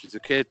 No, she's a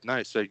kid.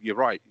 No, so you're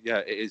right. Yeah,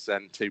 it is.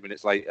 Then 2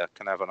 minutes later,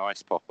 can I have an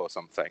ice pop or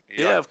something?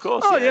 Yeah, like, of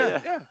course. Oh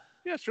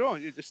yeah, sure.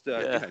 You just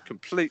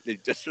completely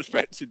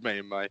disrespected me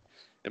in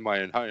my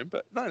own home.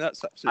 But no,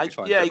 that's absolutely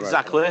fine. Yeah,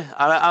 exactly.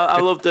 I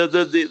love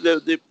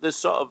the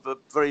sort of a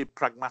very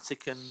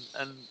pragmatic and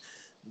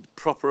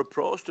proper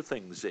approach to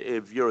things.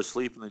 If you're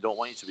asleep and they don't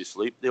want you to be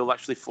asleep, they'll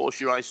actually force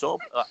your eyes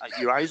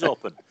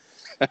open.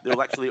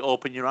 They'll actually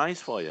open your eyes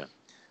for you.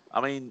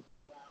 I mean,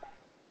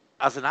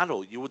 as an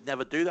adult, you would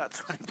never do that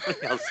to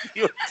anybody else.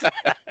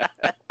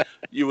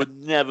 You would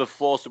never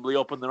forcibly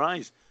open their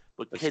eyes.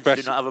 But kids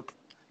do not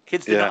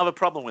have a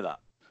problem with that.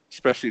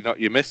 Especially not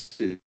your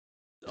missus.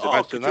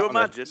 Could you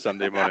imagine?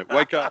 Sunday morning,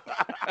 wake up.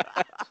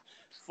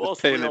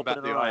 Forcibly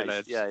opening their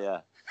eyes.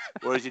 Yeah.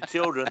 Whereas your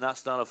children,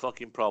 that's not a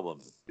fucking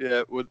problem.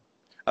 Yeah, well,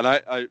 and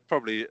I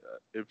probably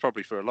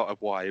for a lot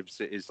of wives,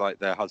 it is like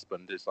their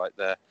husband is like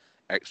their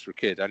extra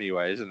kid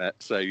anyway, isn't it?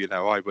 So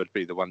I would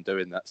be the one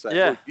doing that. So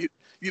well,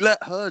 you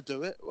let her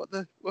do it.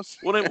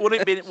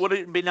 Wouldn't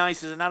it be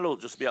nice as an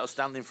adult just to be able to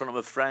stand in front of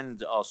a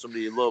friend or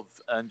somebody you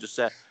love and just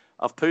say,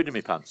 "I've pooed in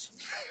my pants,"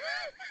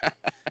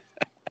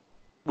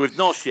 with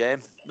no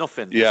shame,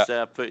 nothing. Yeah.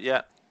 Just,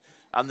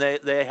 and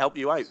they help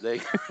you out. They.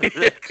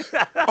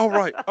 All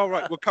right.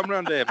 Well, come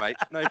round here, mate.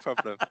 No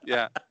problem.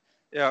 Yeah.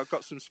 I've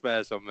got some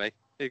spares on me.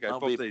 Here you go.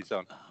 Bob these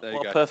on. There you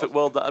go. What a perfect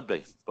world that'd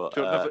be. But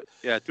do you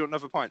want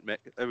another pint, Mick?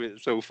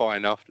 It's all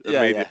fine after.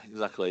 Yeah,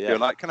 exactly. Yeah. You're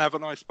like, can I have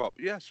an ice pop?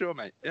 Yeah, sure,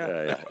 mate.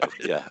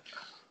 Yeah.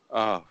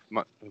 Oh,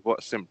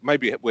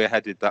 maybe we're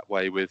headed that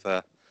way with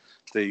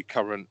the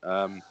current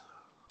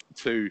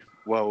two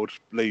world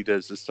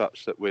leaders as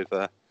such that we've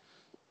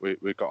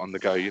got on the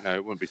go. It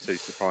wouldn't be too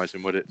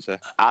surprising, would it?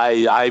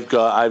 I've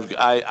got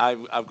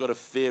a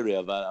theory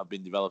I've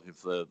been developing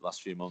for the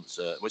last few months.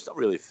 Well, it's not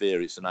really a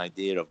theory; it's an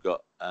idea I've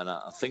got, and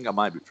I think I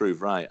might be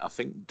proved right. I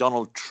think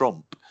Donald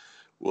Trump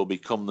will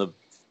become the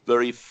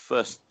very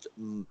first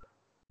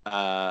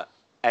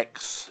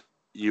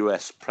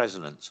ex-US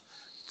president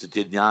to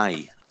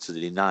deny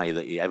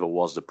that he ever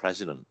was the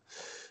president.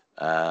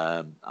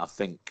 I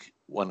think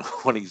when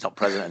he's not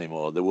president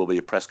anymore, there will be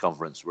a press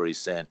conference where he's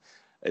saying,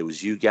 "It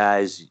was you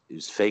guys. It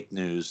was fake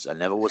news. I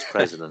never was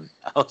president.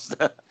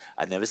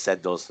 I never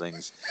said those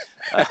things."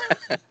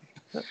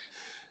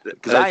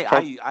 Because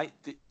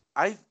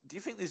do you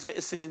think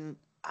there's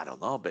I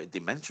don't know, a bit of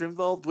dementia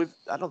involved with?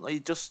 I don't know. You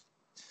just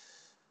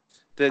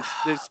there's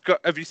got.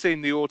 Have you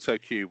seen the auto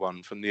cue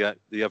one from the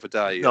other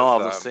day? No,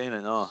 I've not seen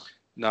it.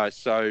 No.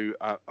 So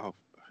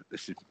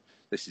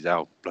this is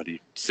how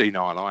bloody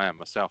senile I am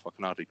myself. I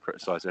can hardly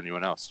criticise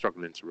anyone else.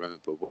 Struggling to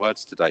remember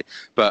words today.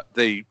 But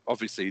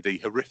obviously the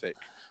horrific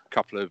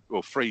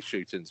three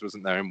shootings,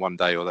 wasn't there, in one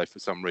day? Although for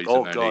some reason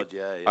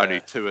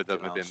only two of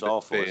them have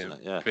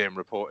been being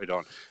reported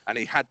on. And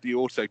he had the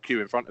auto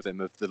cue in front of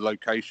him of the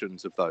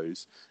locations of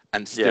those,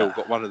 and still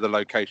got one of the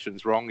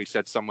locations wrong. He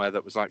said somewhere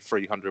that was like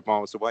 300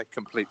 miles away,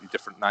 completely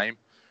different name,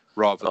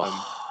 rather than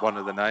one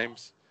of the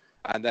names.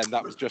 And then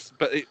that was just.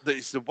 But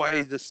it's the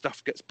way the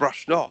stuff gets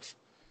brushed off.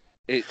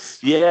 It's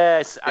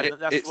just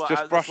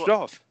brushed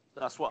off.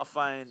 That's what I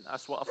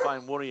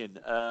find worrying.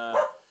 But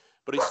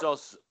it's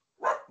just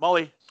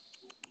Molly,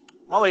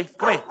 come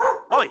here,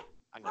 Molly.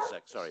 Hang on a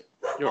sec. Sorry,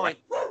 You're Molly.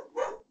 Right.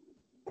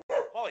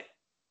 Molly.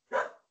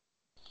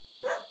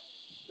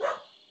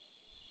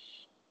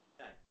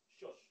 Hey,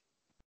 shush.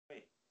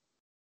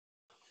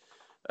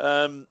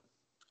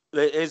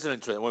 Here's an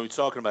interesting when we're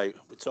talking about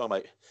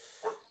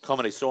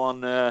comedy. So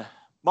on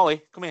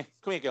Molly, come here,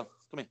 girl,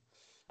 come here.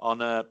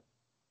 On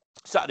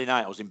Saturday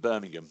night, I was in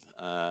Birmingham.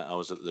 I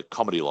was at the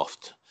Comedy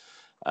Loft,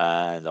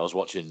 and I was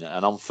watching.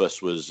 And on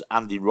first was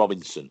Andy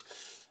Robinson,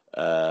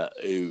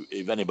 who,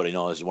 if anybody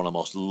knows, is one of the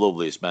most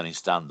loveliest men in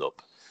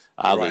stand-up.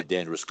 Highly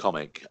dangerous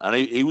comic. And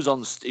he was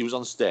on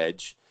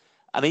stage,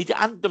 and he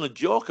hadn't done a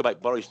joke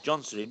about Boris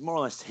Johnson. He'd more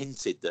or less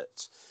hinted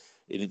that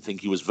he didn't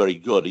think he was very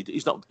good.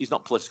 He's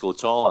not political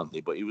at all,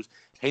 Andy, but he was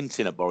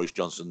hinting at Boris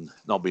Johnson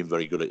not being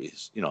very good at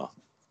his,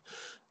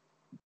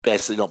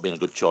 basically not being a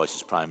good choice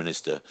as Prime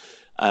Minister.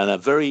 And a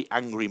very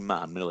angry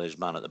man, middle-aged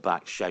man at the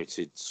back,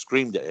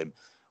 screamed at him,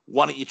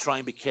 "Why don't you try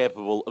and be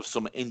capable of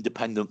some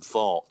independent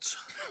thought?"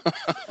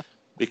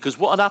 Because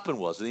what had happened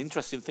was, the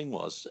interesting thing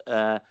was,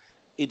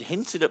 he'd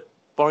hinted at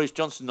Boris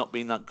Johnson not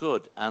being that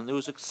good, and there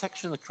was a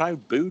section of the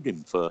crowd booed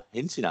him for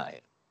hinting at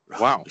it.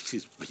 Wow. Which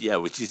is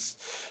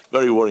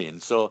very worrying.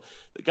 So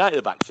the guy at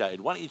the back shouted,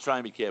 "Why don't you try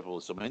and be capable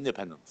of some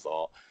independent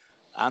thought?"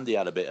 Andy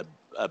had a bit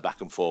of back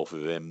and forth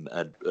with him.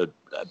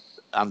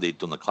 Andy had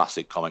done the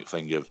classic comic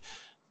thing of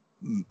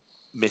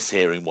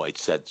mishearing what he'd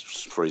said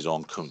for his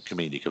own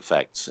comedic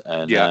effect.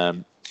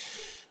 And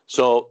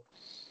so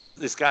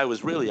this guy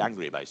was really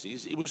angry about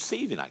it. He was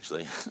seething,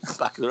 actually,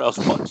 back there. I was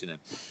watching him.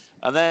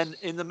 And then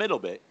in the middle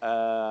bit,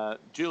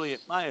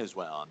 Juliet Myers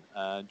went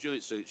on.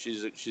 Juliet,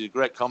 she's a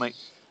great comic.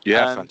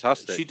 Yeah, And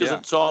fantastic. she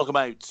doesn't talk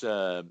about.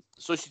 So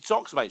she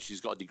talks about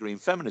she's got a degree in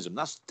feminism.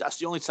 That's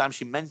the only time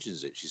she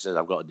mentions it. She says,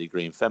 "I've got a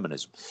degree in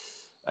feminism."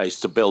 It's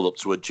to build up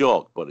to a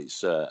joke, but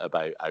it's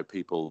about how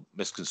people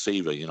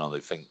misconceive her. You know,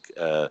 they think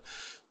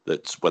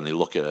that when they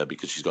look at her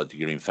because she's got a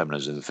degree in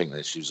feminism, they think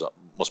that she's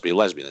must be a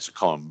lesbian. It's a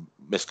common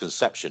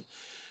misconception.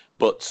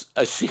 But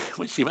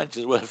when she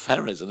mentions the word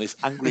feminism, this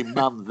angry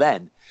man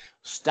then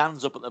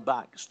stands up at the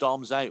back,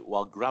 storms out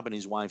while grabbing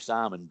his wife's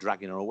arm and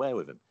dragging her away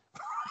with him.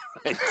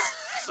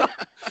 So,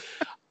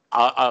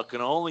 I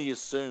can only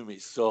assume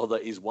it's so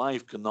that his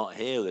wife cannot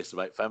hear this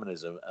about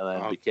feminism and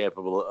then be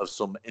capable of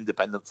some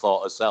independent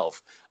thought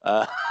herself.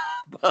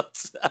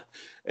 But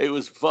it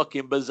was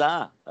fucking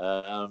bizarre.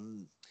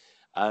 And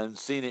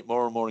seeing it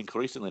more and more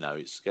increasingly now,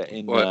 it's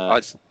getting. Well,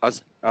 I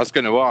was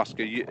going to ask,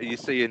 are you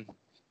seeing?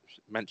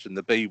 Mention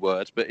the B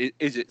word, but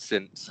is it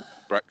since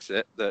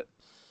Brexit that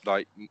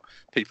like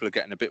people are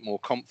getting a bit more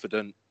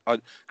confident?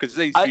 Because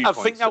these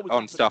viewpoints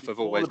on stuff have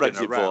always been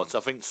around. Votes.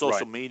 I think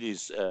social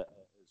media's strengthened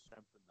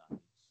that.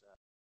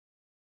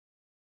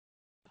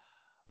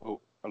 Oh,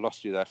 I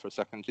lost you there for a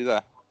second. You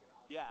there?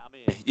 Yeah, I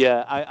mean,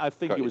 yeah, I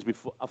think it was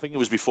before. I think it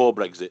was before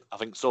Brexit. I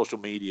think social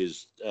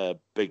media's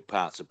big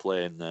part to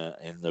play in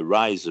the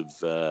rise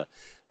of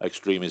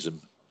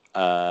extremism.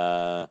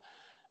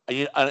 And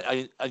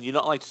you're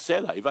not allowed to say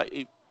that.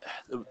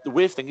 The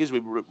weird thing is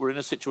we're in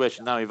a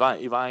situation now.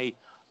 If I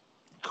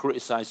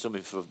criticise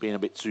something for being a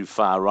bit too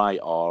far right,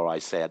 or I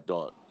say I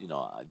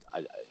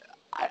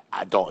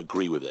don't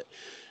agree with it,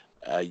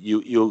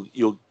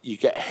 you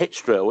get hit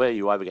straight away.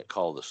 You either get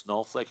called a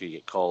snowflake, or you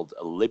get called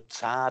a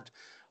libtard,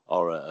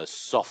 or a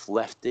soft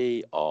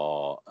lefty,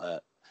 or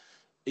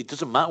it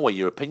doesn't matter what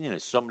your opinion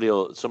is. Somebody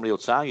will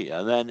target you,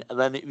 and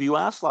then if you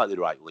are slightly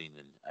right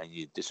leaning and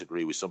you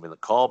disagree with something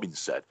that Corbyn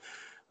said.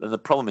 Then the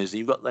problem is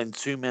you've got then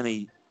too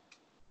many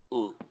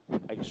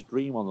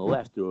extreme on the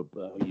left who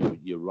are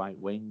you're right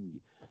wing,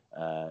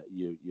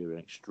 you're an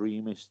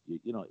extremist.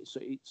 So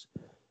it's.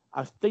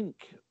 I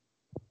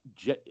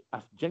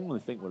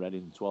genuinely think we're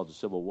heading towards a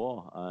civil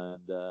war,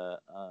 and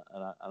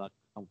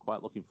I'm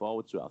quite looking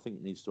forward to it. I think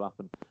it needs to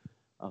happen.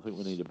 I think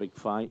we need a big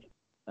fight.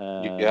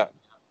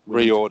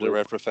 Reorder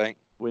everything.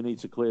 We need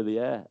to clear the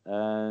air,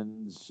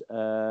 and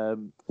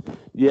and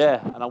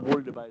I'm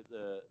worried about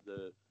the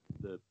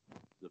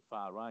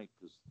far right,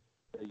 because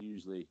they're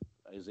usually,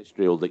 as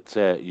history will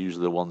dictate,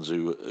 usually the ones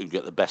who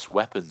get the best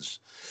weapons.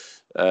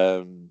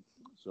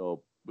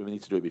 So we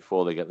need to do it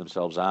before they get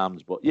themselves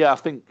armed. But yeah, I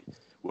think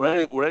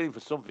we're ready for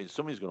something.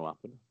 Something's going to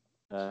happen.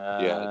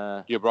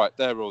 You're right.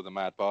 They're all the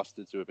mad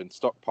bastards who have been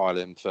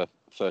stockpiling for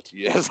 30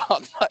 years,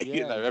 aren't they?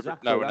 Yeah,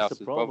 exactly. No one else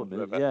has problem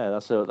with it. Yeah,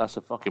 that's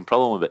a fucking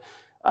problem with it.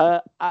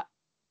 I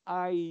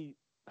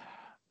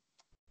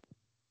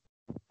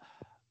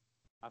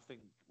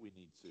think we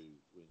need to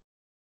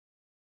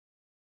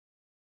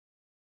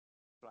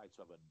try to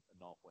have a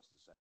Northwest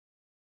Assembly.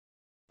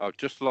 I've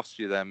just lost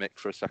you there, Mick,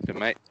 for a second,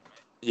 mate.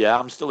 Yeah,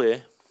 I'm still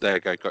here. There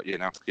you go, got you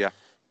now. Yeah.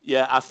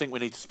 Yeah, I think we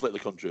need to split the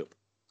country up.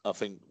 I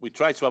think we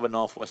tried to have a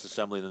Northwest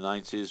Assembly in the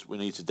 90s. We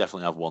need to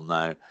definitely have one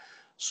now.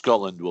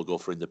 Scotland will go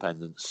for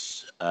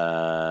independence.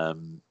 I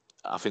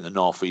think the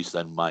North East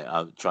then might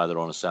try their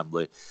own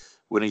assembly.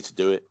 We need to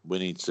do it. We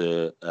need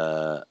to,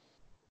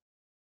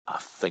 I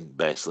think,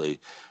 basically,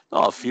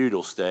 not a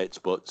feudal state,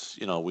 but,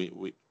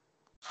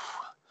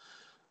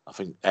 I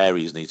think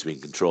areas need to be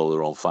in control of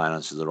their own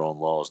finances, their own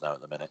laws now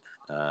at the minute.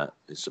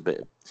 It's a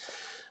bit,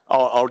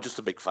 or just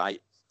a big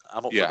fight.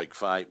 I'm up for a big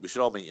fight. We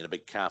should all meet in a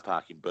big car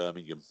park in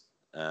Birmingham,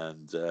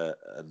 and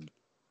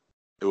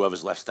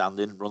whoever's left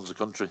standing runs the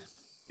country.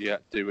 Yeah,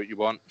 do what you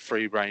want.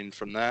 Free reign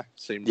from there.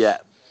 Seems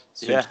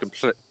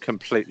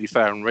completely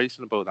fair and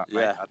reasonable. That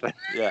mate. I don't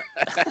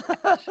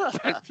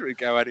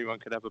think anyone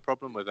could have a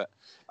problem with it.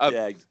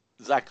 Yeah,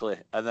 exactly.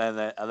 And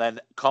then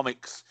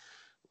comics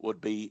would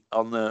be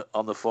on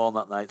the phone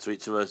that night to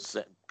each of us,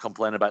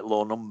 complain about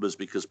low numbers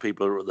because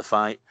people are at the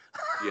fight.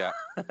 Yeah.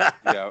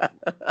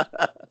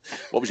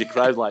 What was your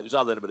crowd like? There's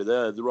hardly anybody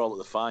there. They were all at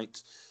the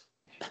fight.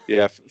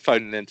 Yeah,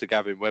 phoning in to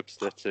Gavin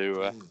Webster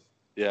to.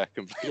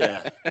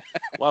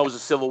 Why was a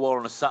civil war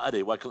on a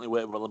Saturday? Why couldn't they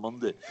wait until a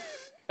Monday?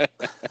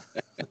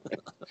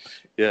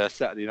 Yeah,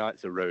 Saturday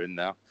nights are ruined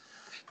now.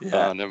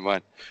 Yeah, never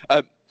mind.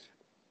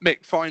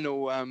 Mick,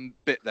 final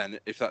bit then,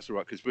 if that's all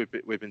right, because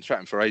we've been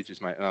chatting for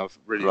ages, mate, and I've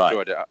really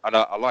enjoyed it. And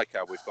I like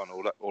how we've gone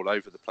all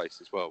over the place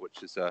as well, which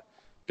has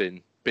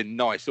been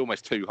nice.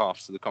 Almost two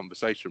halves of the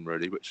conversation,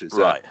 really, which is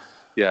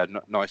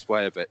nice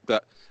way of it.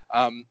 But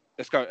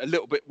let's go a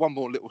little bit, one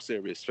more little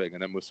serious thing,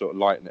 and then we'll sort of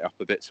lighten it up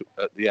a bit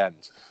at the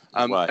end.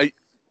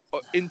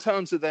 In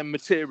terms of their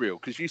material,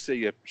 because you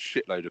see a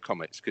shitload of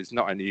comics, because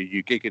not only are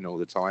you gigging all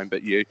the time,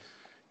 but you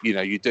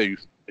do.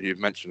 You've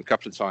mentioned a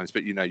couple of times,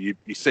 but you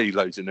see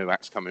loads of new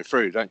acts coming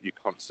through, don't you,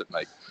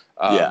 constantly?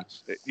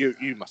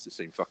 You must have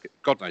seen fucking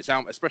God knows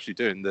how, especially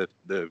doing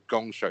the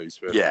Gong shows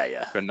for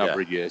a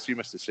number of years. You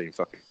must have seen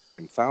fucking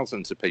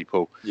thousands of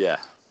people.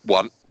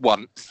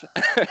 Once,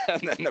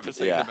 and then never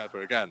seen them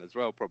ever again as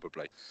well,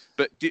 probably.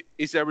 But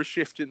is there a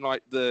shift in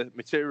like the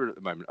material at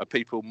the moment? Are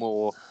people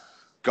more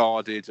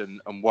guarded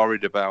and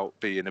worried about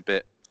being a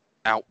bit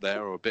out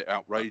there or a bit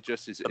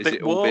outrageous? Is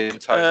it all woke. being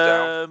toned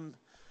down?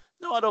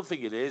 No, I don't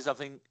think it is. I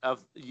think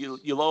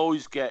you'll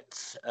always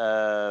get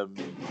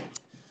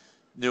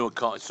newer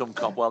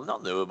well,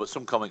 not newer, but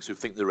some comics who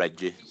think they're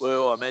edgy.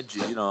 Well, I'm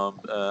edgy, I'm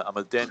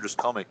a dangerous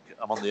comic.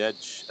 I'm on the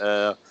edge.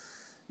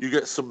 You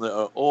get some that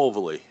are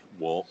overly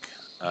woke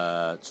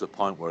to the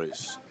point where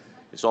it's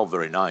all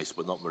very nice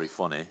but not very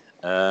funny.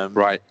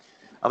 Right.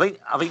 I think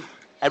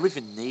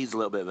everything needs a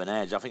little bit of an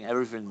edge. I think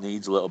everything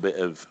needs a little bit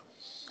of.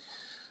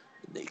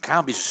 It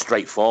can't be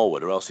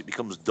straightforward, or else it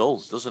becomes dull,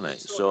 doesn't it?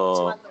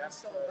 So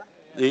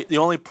the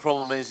only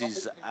problem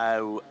is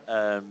how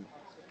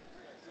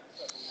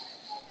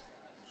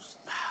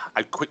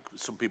quick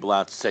some people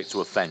are to take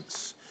to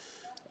offence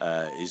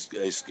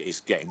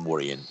is getting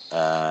worrying.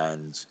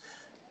 And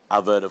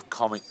I've heard of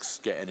comics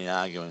getting in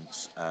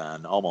arguments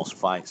and almost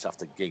fights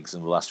after gigs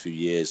in the last few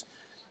years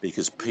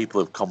because people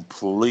have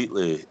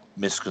completely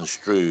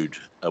misconstrued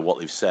what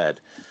they've said,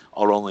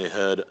 or only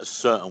heard a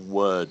certain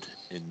word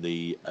in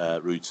the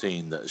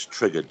routine that has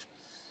triggered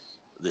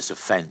this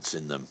offence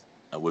in them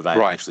without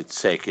actually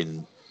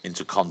taking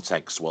into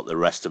context what the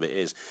rest of it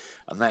is.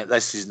 And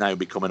this is now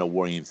becoming a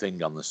worrying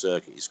thing on the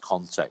circuit, is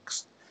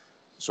context.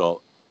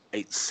 So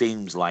it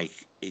seems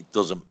like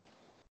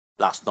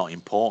that's not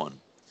important,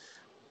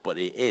 but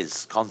it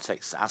is.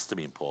 Context has to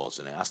be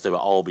important. It has to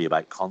all be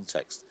about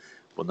context.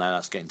 But now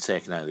that's getting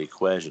taken out of the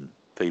equation.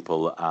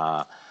 People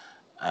are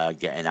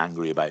getting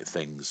angry about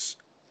things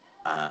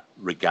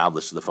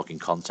regardless of the fucking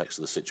context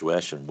of the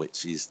situation,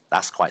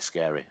 that's quite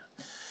scary.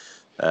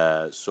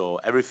 So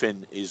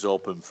everything is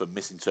open for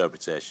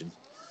misinterpretation,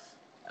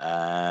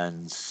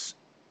 and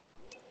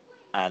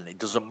it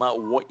doesn't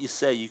matter what you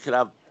say. You could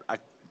have,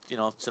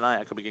 tonight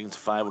I could be getting to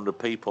 500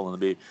 people,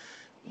 and there'll be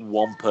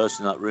one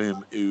person in that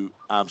room who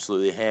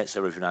absolutely hates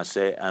everything I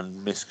say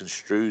and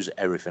misconstrues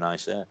everything I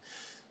say.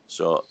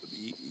 So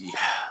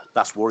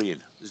that's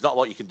worrying. There's not a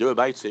lot you can do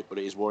about it, but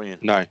it is worrying.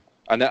 No.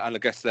 And I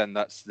guess then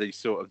that's the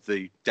sort of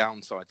the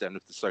downside then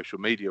of the social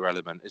media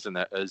element, isn't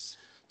it? As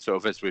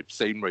we've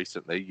seen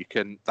recently,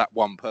 that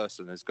one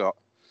person has got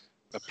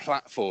a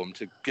platform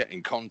to get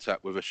in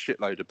contact with a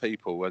shitload of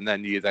people, and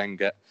then you then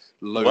get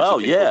loads of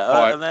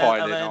people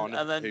piling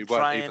on who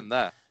weren't even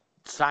there.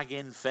 Tag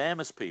in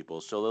famous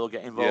people so they'll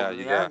get involved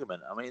in the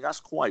argument. I mean,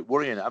 that's quite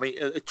worrying. I mean,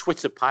 a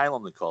Twitter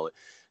pylon, they call it.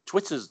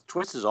 Twitter's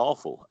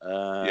awful.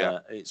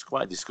 It's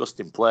quite a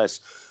disgusting place.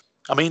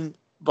 I mean,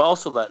 but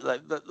also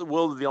that the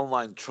world of the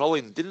online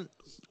trolling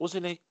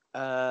wasn't it?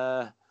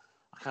 I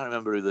can't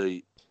remember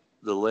who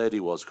the lady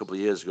was a couple of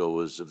years ago,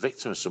 was a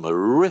victim of some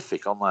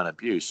horrific online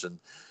abuse, and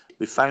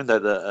we found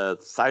out that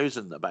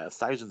about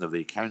 1,000 of the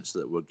accounts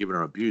that were giving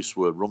her abuse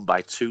were run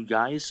by two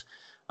guys.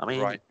 I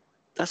mean,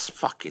 that's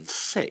fucking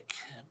sick.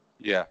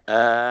 Yeah.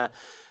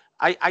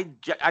 I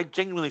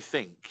genuinely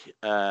think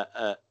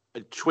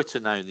Twitter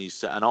now needs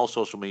to, and all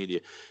social media,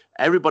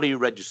 everybody who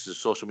registers a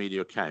social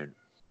media account,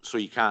 so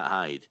you can't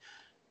hide,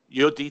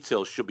 your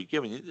details should be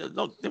given,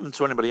 not given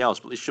to anybody else,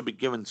 but they should be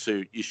given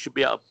to, you should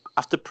be able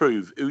have to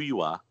prove who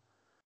you are,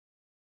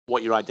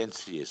 what your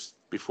identity is,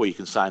 before you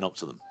can sign up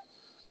to them.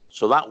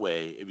 So that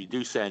way, if you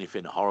do say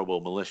anything horrible,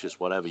 malicious,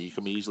 whatever, you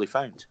can be easily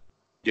found.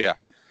 Yeah.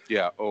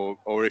 Yeah,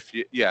 or if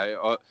you,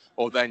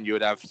 or then you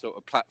would have sort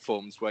of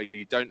platforms where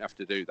you don't have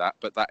to do that,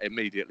 but that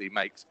immediately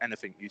makes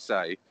anything you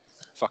say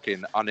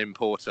fucking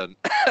unimportant.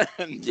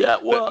 And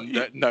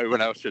no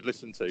one else should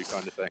listen to,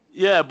 kind of thing.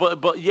 Yeah,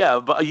 but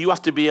you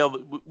have to be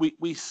able.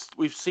 We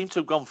seem to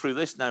have gone through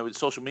this now with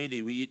social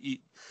media.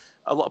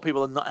 A lot of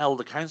people are not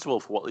held accountable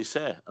for what they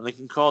say, and they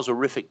can cause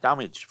horrific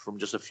damage from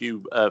just a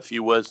few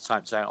words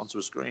typed out onto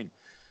a screen.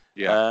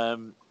 Yeah.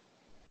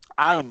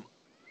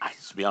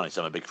 To be honest,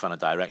 I'm a big fan of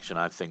direction.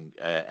 I think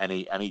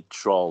any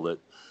troll that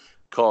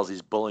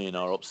causes bullying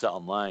or upset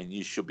online,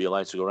 you should be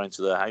allowed to go around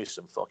to their house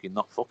and fucking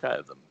knock fuck out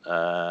of them.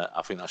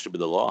 I think that should be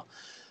the law.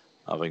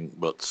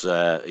 But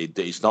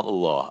it's not the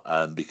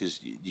law,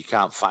 because you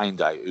can't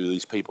find out who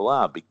these people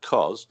are,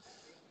 because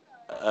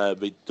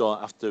they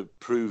don't have to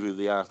prove who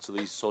they are to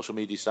these social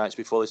media sites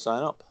before they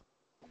sign up.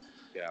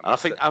 Yeah, and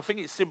I think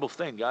it's a simple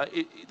thing.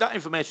 That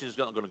information is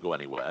not going to go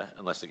anywhere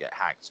unless they get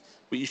hacked.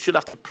 But you should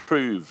have to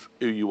prove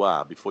who you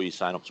are before you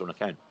sign up to an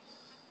account.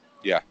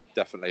 Yeah,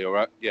 definitely. All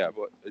right. Yeah,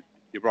 but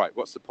you're right.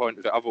 What's the point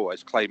of it?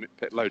 Otherwise, a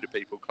load of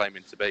people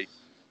claiming to be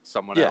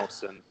someone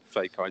else and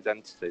fake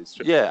identities.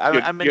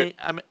 How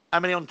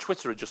many on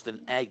Twitter are just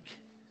an egg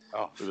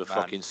with a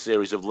fucking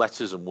series of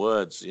letters and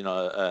words,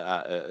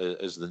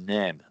 as the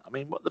name? I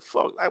mean, what the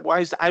fuck?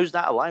 How's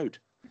that allowed?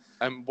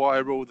 And why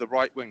are all the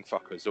right-wing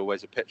fuckers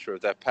always a picture of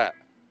their pet?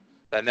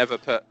 They never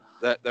put.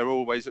 They're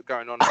always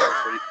going on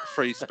about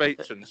free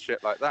speech and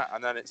shit like that,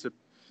 and then it's a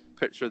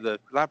picture of the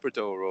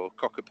Labrador or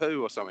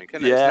Cockapoo or something.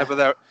 Isn't it?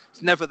 Yeah.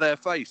 It's never their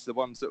face. The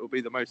ones that will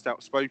be the most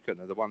outspoken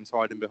are the ones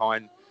hiding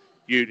behind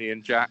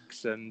Union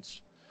Jacks and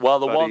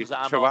the ones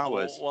that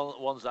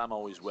I'm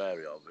always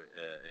wary of.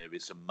 If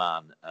it's a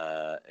man,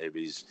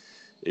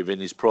 if in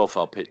his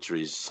profile picture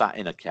he's sat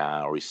in a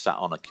car, or he's sat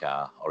on a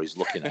car, or he's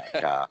looking at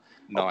a car,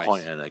 or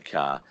pointing at a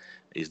car,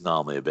 he's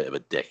normally a bit of a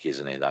dick,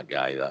 isn't he? That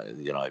guy. That,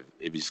 you know,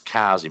 if his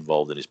car's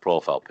involved in his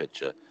profile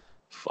picture,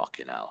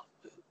 fucking hell.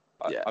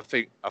 Yeah. I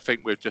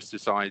think we've just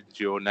decided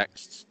your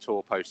next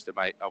tour poster,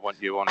 mate. I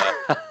want you on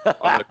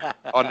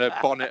a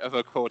bonnet of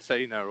a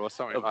Cortina or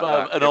something like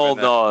that. An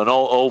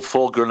old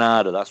Ford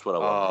Granada. That's what I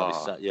want.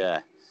 Oh.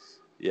 Yeah.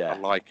 I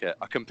like it.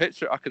 I can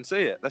picture it. I can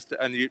see it.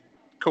 And you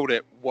called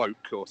it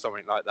woke or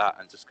something like that,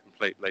 and just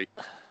completely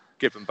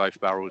give them both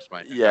barrels,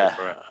 mate. Yeah. Go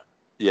for it.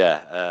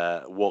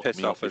 Yeah. Woke Piss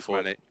me off up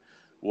before. many.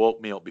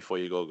 Woke me up before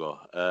you go.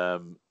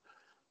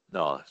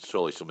 No,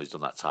 surely somebody's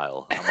done that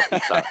title.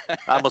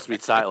 That must be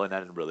title in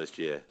Edinburgh this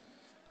year.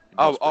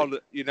 Oh,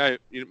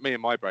 me and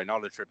my brain,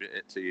 I'll attribute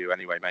it to you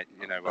anyway, mate.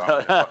 You know,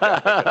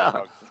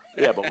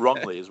 yeah, but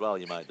wrongly as well,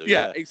 you might do.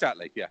 Yeah,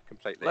 exactly. Yeah,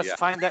 completely. Let's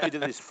find out who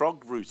did this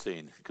frog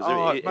routine,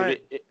 because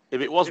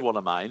if it was one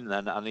of mine,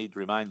 then I need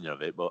reminding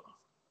of it. But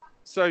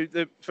so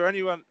for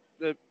anyone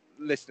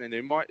listening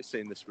who might have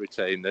seen this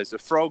routine, there's a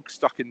frog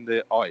stuck in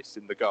the ice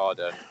in the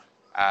garden,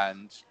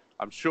 and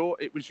I'm sure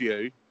it was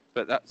you,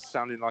 but that's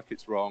sounding like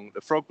it's wrong.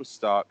 The frog was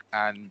stuck,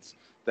 and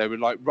they were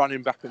like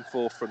running back and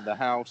forth from the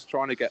house,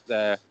 trying to get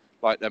their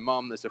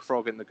mum. There's a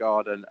frog in the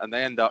garden, and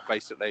they end up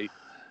basically,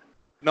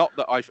 not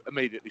that I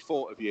immediately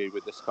thought of you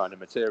with this kind of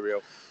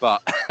material,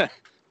 but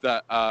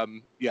that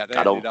they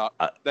ended up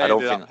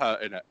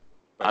hurting it.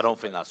 Basically. I don't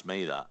think that's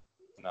me. That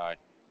no, I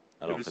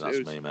don't think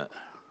that's me, mate.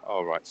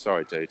 Oh right,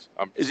 sorry, dude.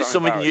 Is it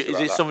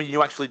something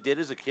you actually did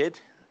as a kid?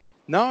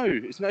 No,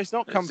 it's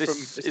not come from.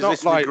 It's is not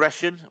this like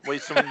regression?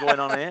 Was something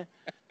going on here?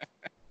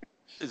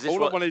 Is this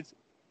all I wanted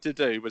to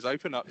do was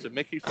open up to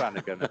Mickey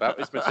Flanagan about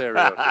his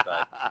material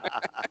today,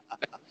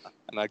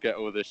 and I get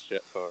all this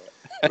shit for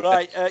it.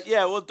 Right?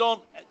 Yeah. Well,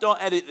 don't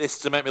edit this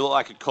to make me look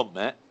like a cunt,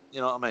 mate. You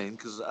know what I mean?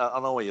 Because I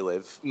know where you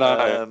live.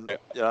 No,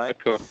 right? Of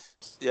course.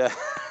 Yeah.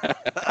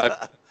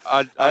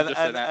 And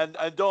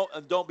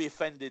don't be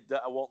offended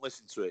that I won't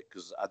listen to it,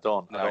 because I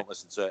don't. No. I don't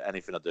listen to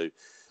anything I do.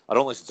 I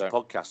don't listen to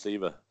podcasts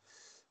either.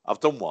 I've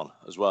done one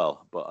as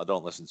well, but I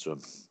don't listen to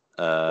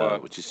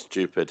them, which is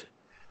stupid.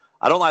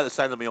 I don't like the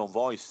sound of my own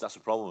voice. That's a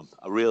problem.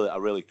 I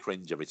really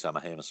cringe every time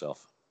I hear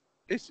myself.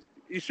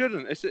 You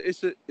shouldn't.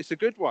 It's a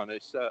good one.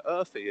 It's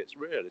earthy. It's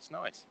real. It's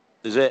nice.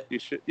 Is it? You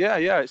should.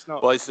 Yeah. It's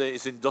not. Well,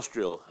 it's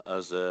industrial,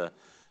 as there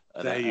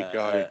you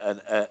go.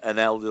 An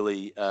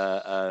elderly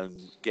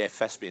gay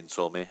thespian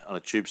told me on a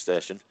tube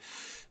station.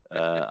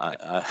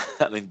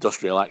 An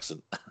industrial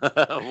accent.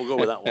 We'll go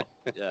with that one.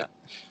 Yeah.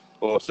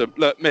 Awesome.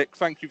 Look, Mick,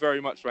 thank you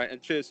very much, mate,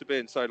 and cheers for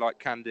being so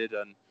candid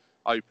and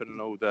open and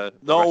all the.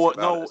 No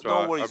worries.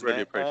 I really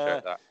mate.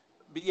 Appreciate that.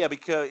 But yeah,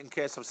 because in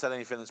case I've said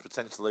anything that's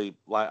potentially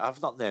like,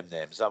 I've not named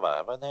names, have I?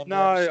 Have I named names?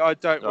 No, I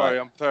don't worry.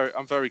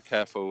 I'm very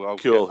careful. I'll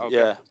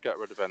get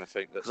rid of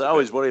anything. I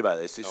always worry about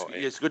this.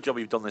 It's a good job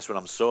you've done this when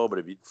I'm sober.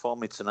 If you'd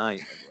phone me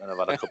tonight when I've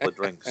had a couple of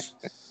drinks,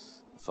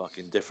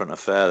 fucking different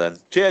affair then.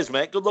 Cheers,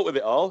 mate. Good luck with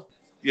it all.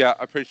 Yeah,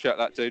 I appreciate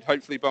that, dude.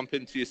 Hopefully bump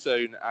into you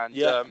soon. And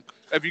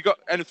have you got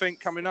anything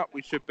coming up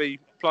we should be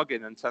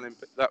plugging and telling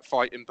that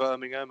fight in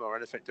Birmingham or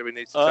anything? Do we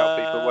need to tell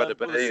people where to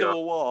be? The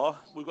Civil War.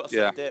 We've got a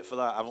set date for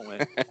that, haven't we?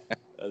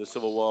 The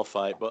Civil War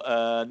fight.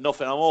 But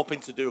nothing. I'm hoping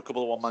to do a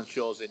couple of one-man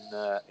shows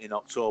in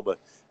October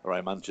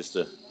around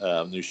Manchester.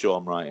 New show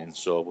I'm writing,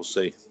 so we'll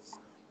see.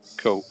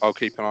 Cool. I'll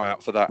keep an eye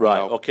out for that.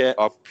 Right, okay.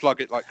 I'll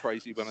plug it like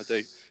crazy when I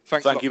do.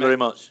 Thank you very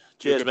much.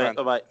 Cheers, mate.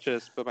 Bye-bye.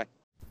 Cheers. Bye-bye.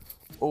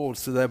 Oh,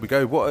 so there we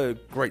go. What a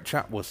great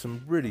chat was.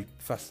 Some really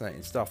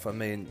fascinating stuff. I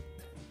mean,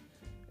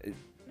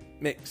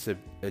 Mick's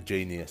a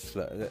genius.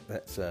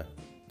 Let's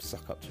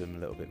suck up to him a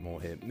little bit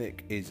more here. Mick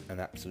is an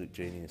absolute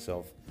genius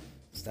of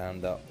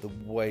stand-up. The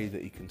way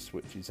that he can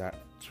switch his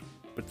act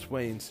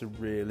between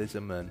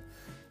surrealism and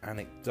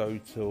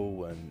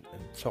anecdotal and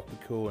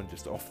topical and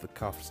just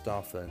off-the-cuff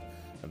stuff and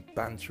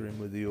bantering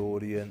with the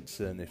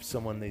audience. And if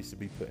someone needs to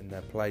be put in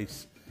their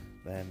place,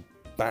 then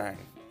bang.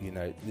 You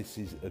know, this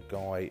is a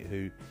guy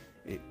who...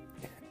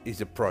 He's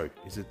a pro.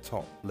 He's a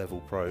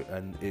top-level pro,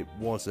 and it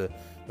was a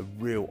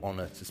real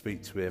honour to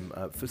speak to him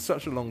for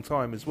such a long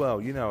time as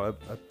well. You know,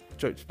 I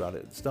joked about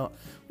it at the start.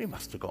 We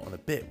must have got on a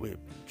bit. We were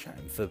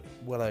chatting for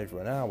well over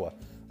an hour.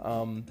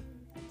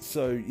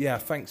 So, yeah,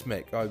 thanks,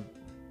 Mick. I,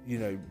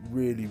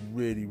 really,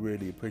 really,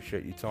 really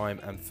appreciate your time,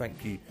 and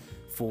thank you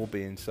for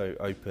being so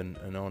open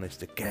and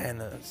honest.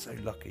 Again, so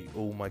lucky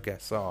all my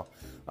guests are.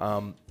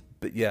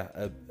 But, yeah,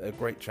 a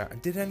great chat.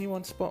 And did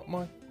anyone spot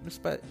my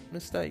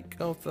mistake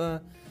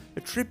of...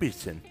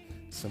 attributing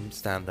some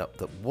stand-up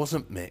that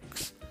wasn't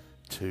Mick's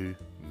to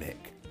Mick?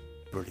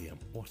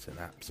 Brilliant. What an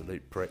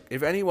absolute prick.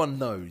 If anyone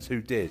knows who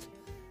did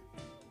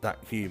that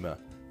humour,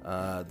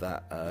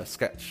 that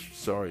sketch,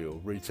 or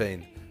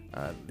routine,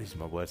 these are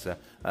my words there,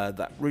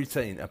 that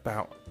routine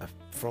about a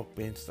frog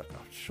being stuck,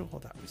 I'm sure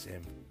that was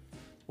him.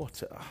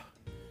 What a...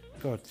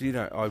 God,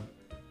 I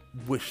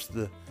wish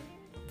the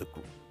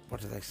what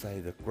do they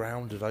say, the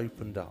ground had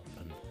opened up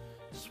and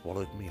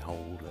swallowed me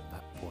whole at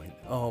that point.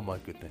 Oh my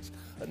goodness.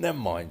 Never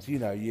mind, you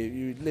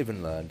live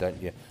and learn,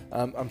 don't you?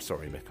 I'm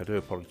sorry, Mick, I do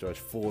apologise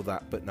for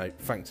that, but no,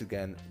 thanks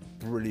again.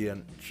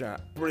 Brilliant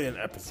chat, brilliant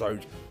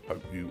episode.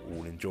 Hope you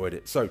all enjoyed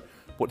it. So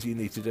what do you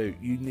need to do?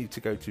 You need to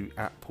go to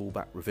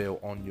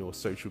 @pullbackreveal on your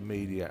social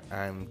media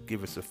and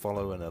give us a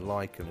follow and a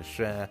like and a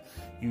share.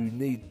 You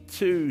need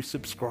to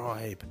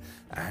subscribe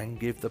and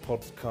give the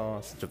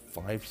podcast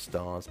 5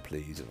 stars,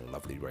 please, and a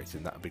lovely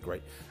rating. That would be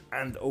great.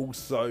 And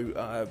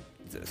also,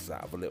 just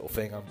out of a little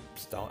thing, I'm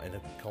starting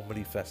a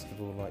comedy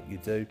festival like you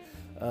do.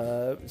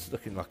 It's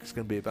looking like it's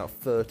going to be about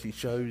 30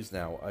 shows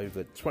now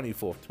over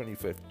 24th,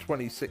 25th,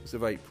 26th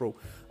of April.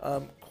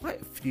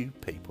 Quite a few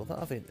people that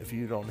I've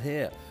interviewed on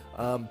here,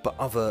 but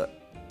other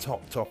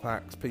top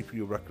acts, people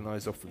you'll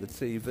recognise off of the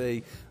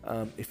TV.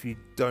 If you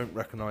don't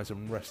recognise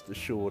them, rest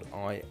assured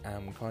I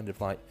am kind of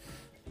like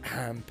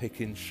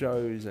hand-picking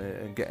shows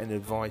and getting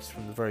advice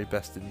from the very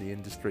best in the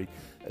industry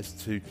as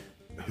to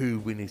who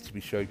we need to be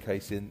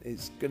showcasing.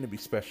 It's going to be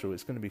special,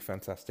 it's going to be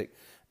fantastic,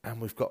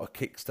 and we've got a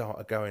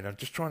Kickstarter going. I'm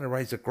just trying to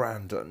raise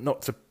 £1,000,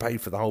 not to pay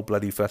for the whole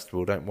bloody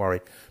festival, don't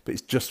worry, but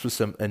it's just for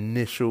some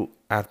initial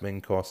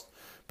admin cost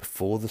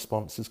before the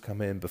sponsors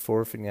come in,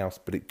 before everything else,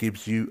 but it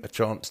gives you a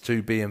chance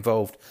to be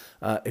involved.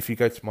 If you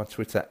go to my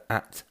Twitter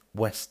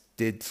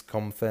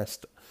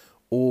 @WestDidsConfest,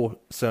 or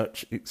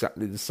search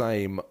exactly the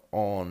same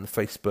on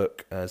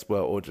Facebook as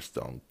well, or just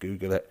on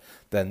Google it,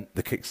 then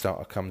the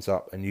Kickstarter comes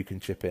up and you can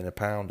chip in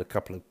 £1, a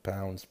couple of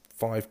pounds,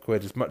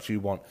 £5, as much as you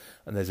want,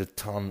 and there's a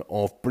ton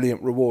of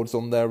brilliant rewards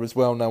on there as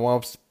well. Now,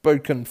 I've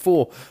spoken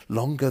for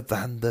longer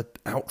than the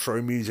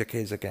outro music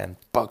is again.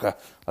 Bugger.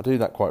 I do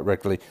that quite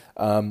regularly,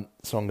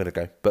 so I'm going to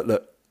go. But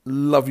look,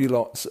 love you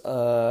lots.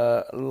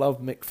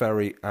 Love Mick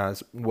Ferry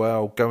as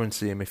well. Go and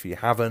see him if you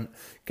haven't.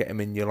 Get him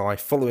in your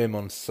life. Follow him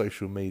on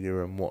social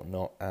media and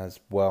whatnot as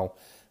well.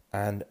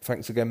 And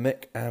thanks again,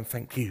 Mick. And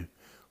thank you,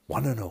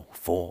 one and all,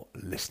 for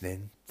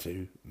listening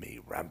to me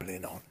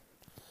rambling on.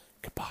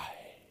 Goodbye.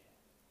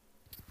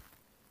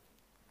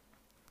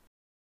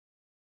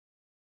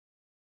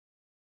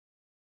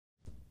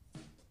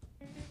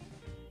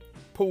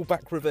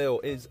 Pullback Reveal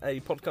is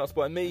a podcast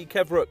by me,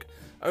 Kev Rook,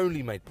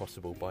 only made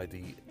possible by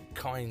the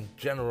kind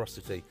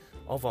generosity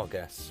of our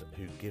guests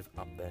who give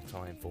up their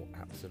time for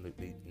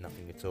absolutely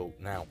nothing at all.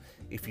 Now,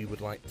 if you would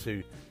like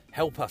to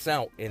help us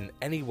out in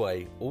any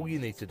way, all you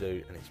need to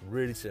do, and it's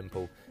really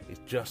simple, is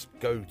just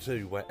go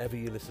to wherever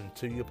you listen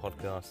to your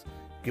podcast,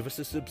 give us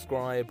a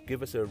subscribe,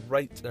 give us a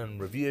rate and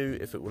review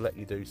if it will let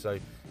you do so,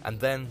 and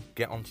then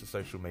get onto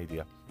social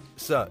media.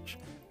 Search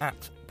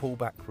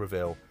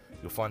 @PullbackReveal.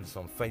 You'll find us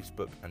on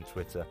Facebook and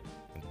Twitter,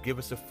 and give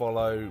us a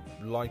follow,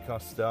 like our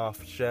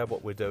stuff, share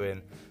what we're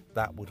doing.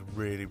 That would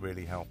really,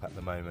 really help at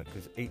the moment,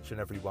 because each and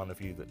every one of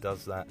you that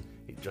does that,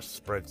 it just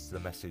spreads the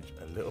message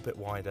a little bit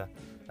wider,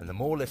 and the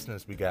more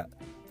listeners we get,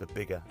 the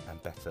bigger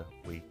and better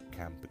we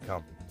can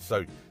become.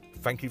 So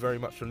thank you very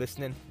much for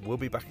listening. We'll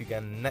be back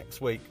again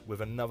next week with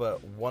another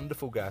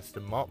wonderful guest,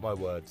 and mark my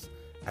words,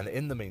 and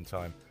in the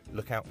meantime,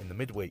 look out in the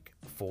midweek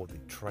for the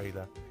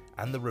trailer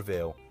and the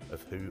reveal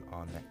of who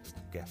our next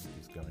guest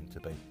is going to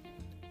be.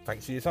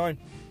 Thanks for your time.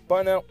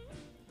 Bye now.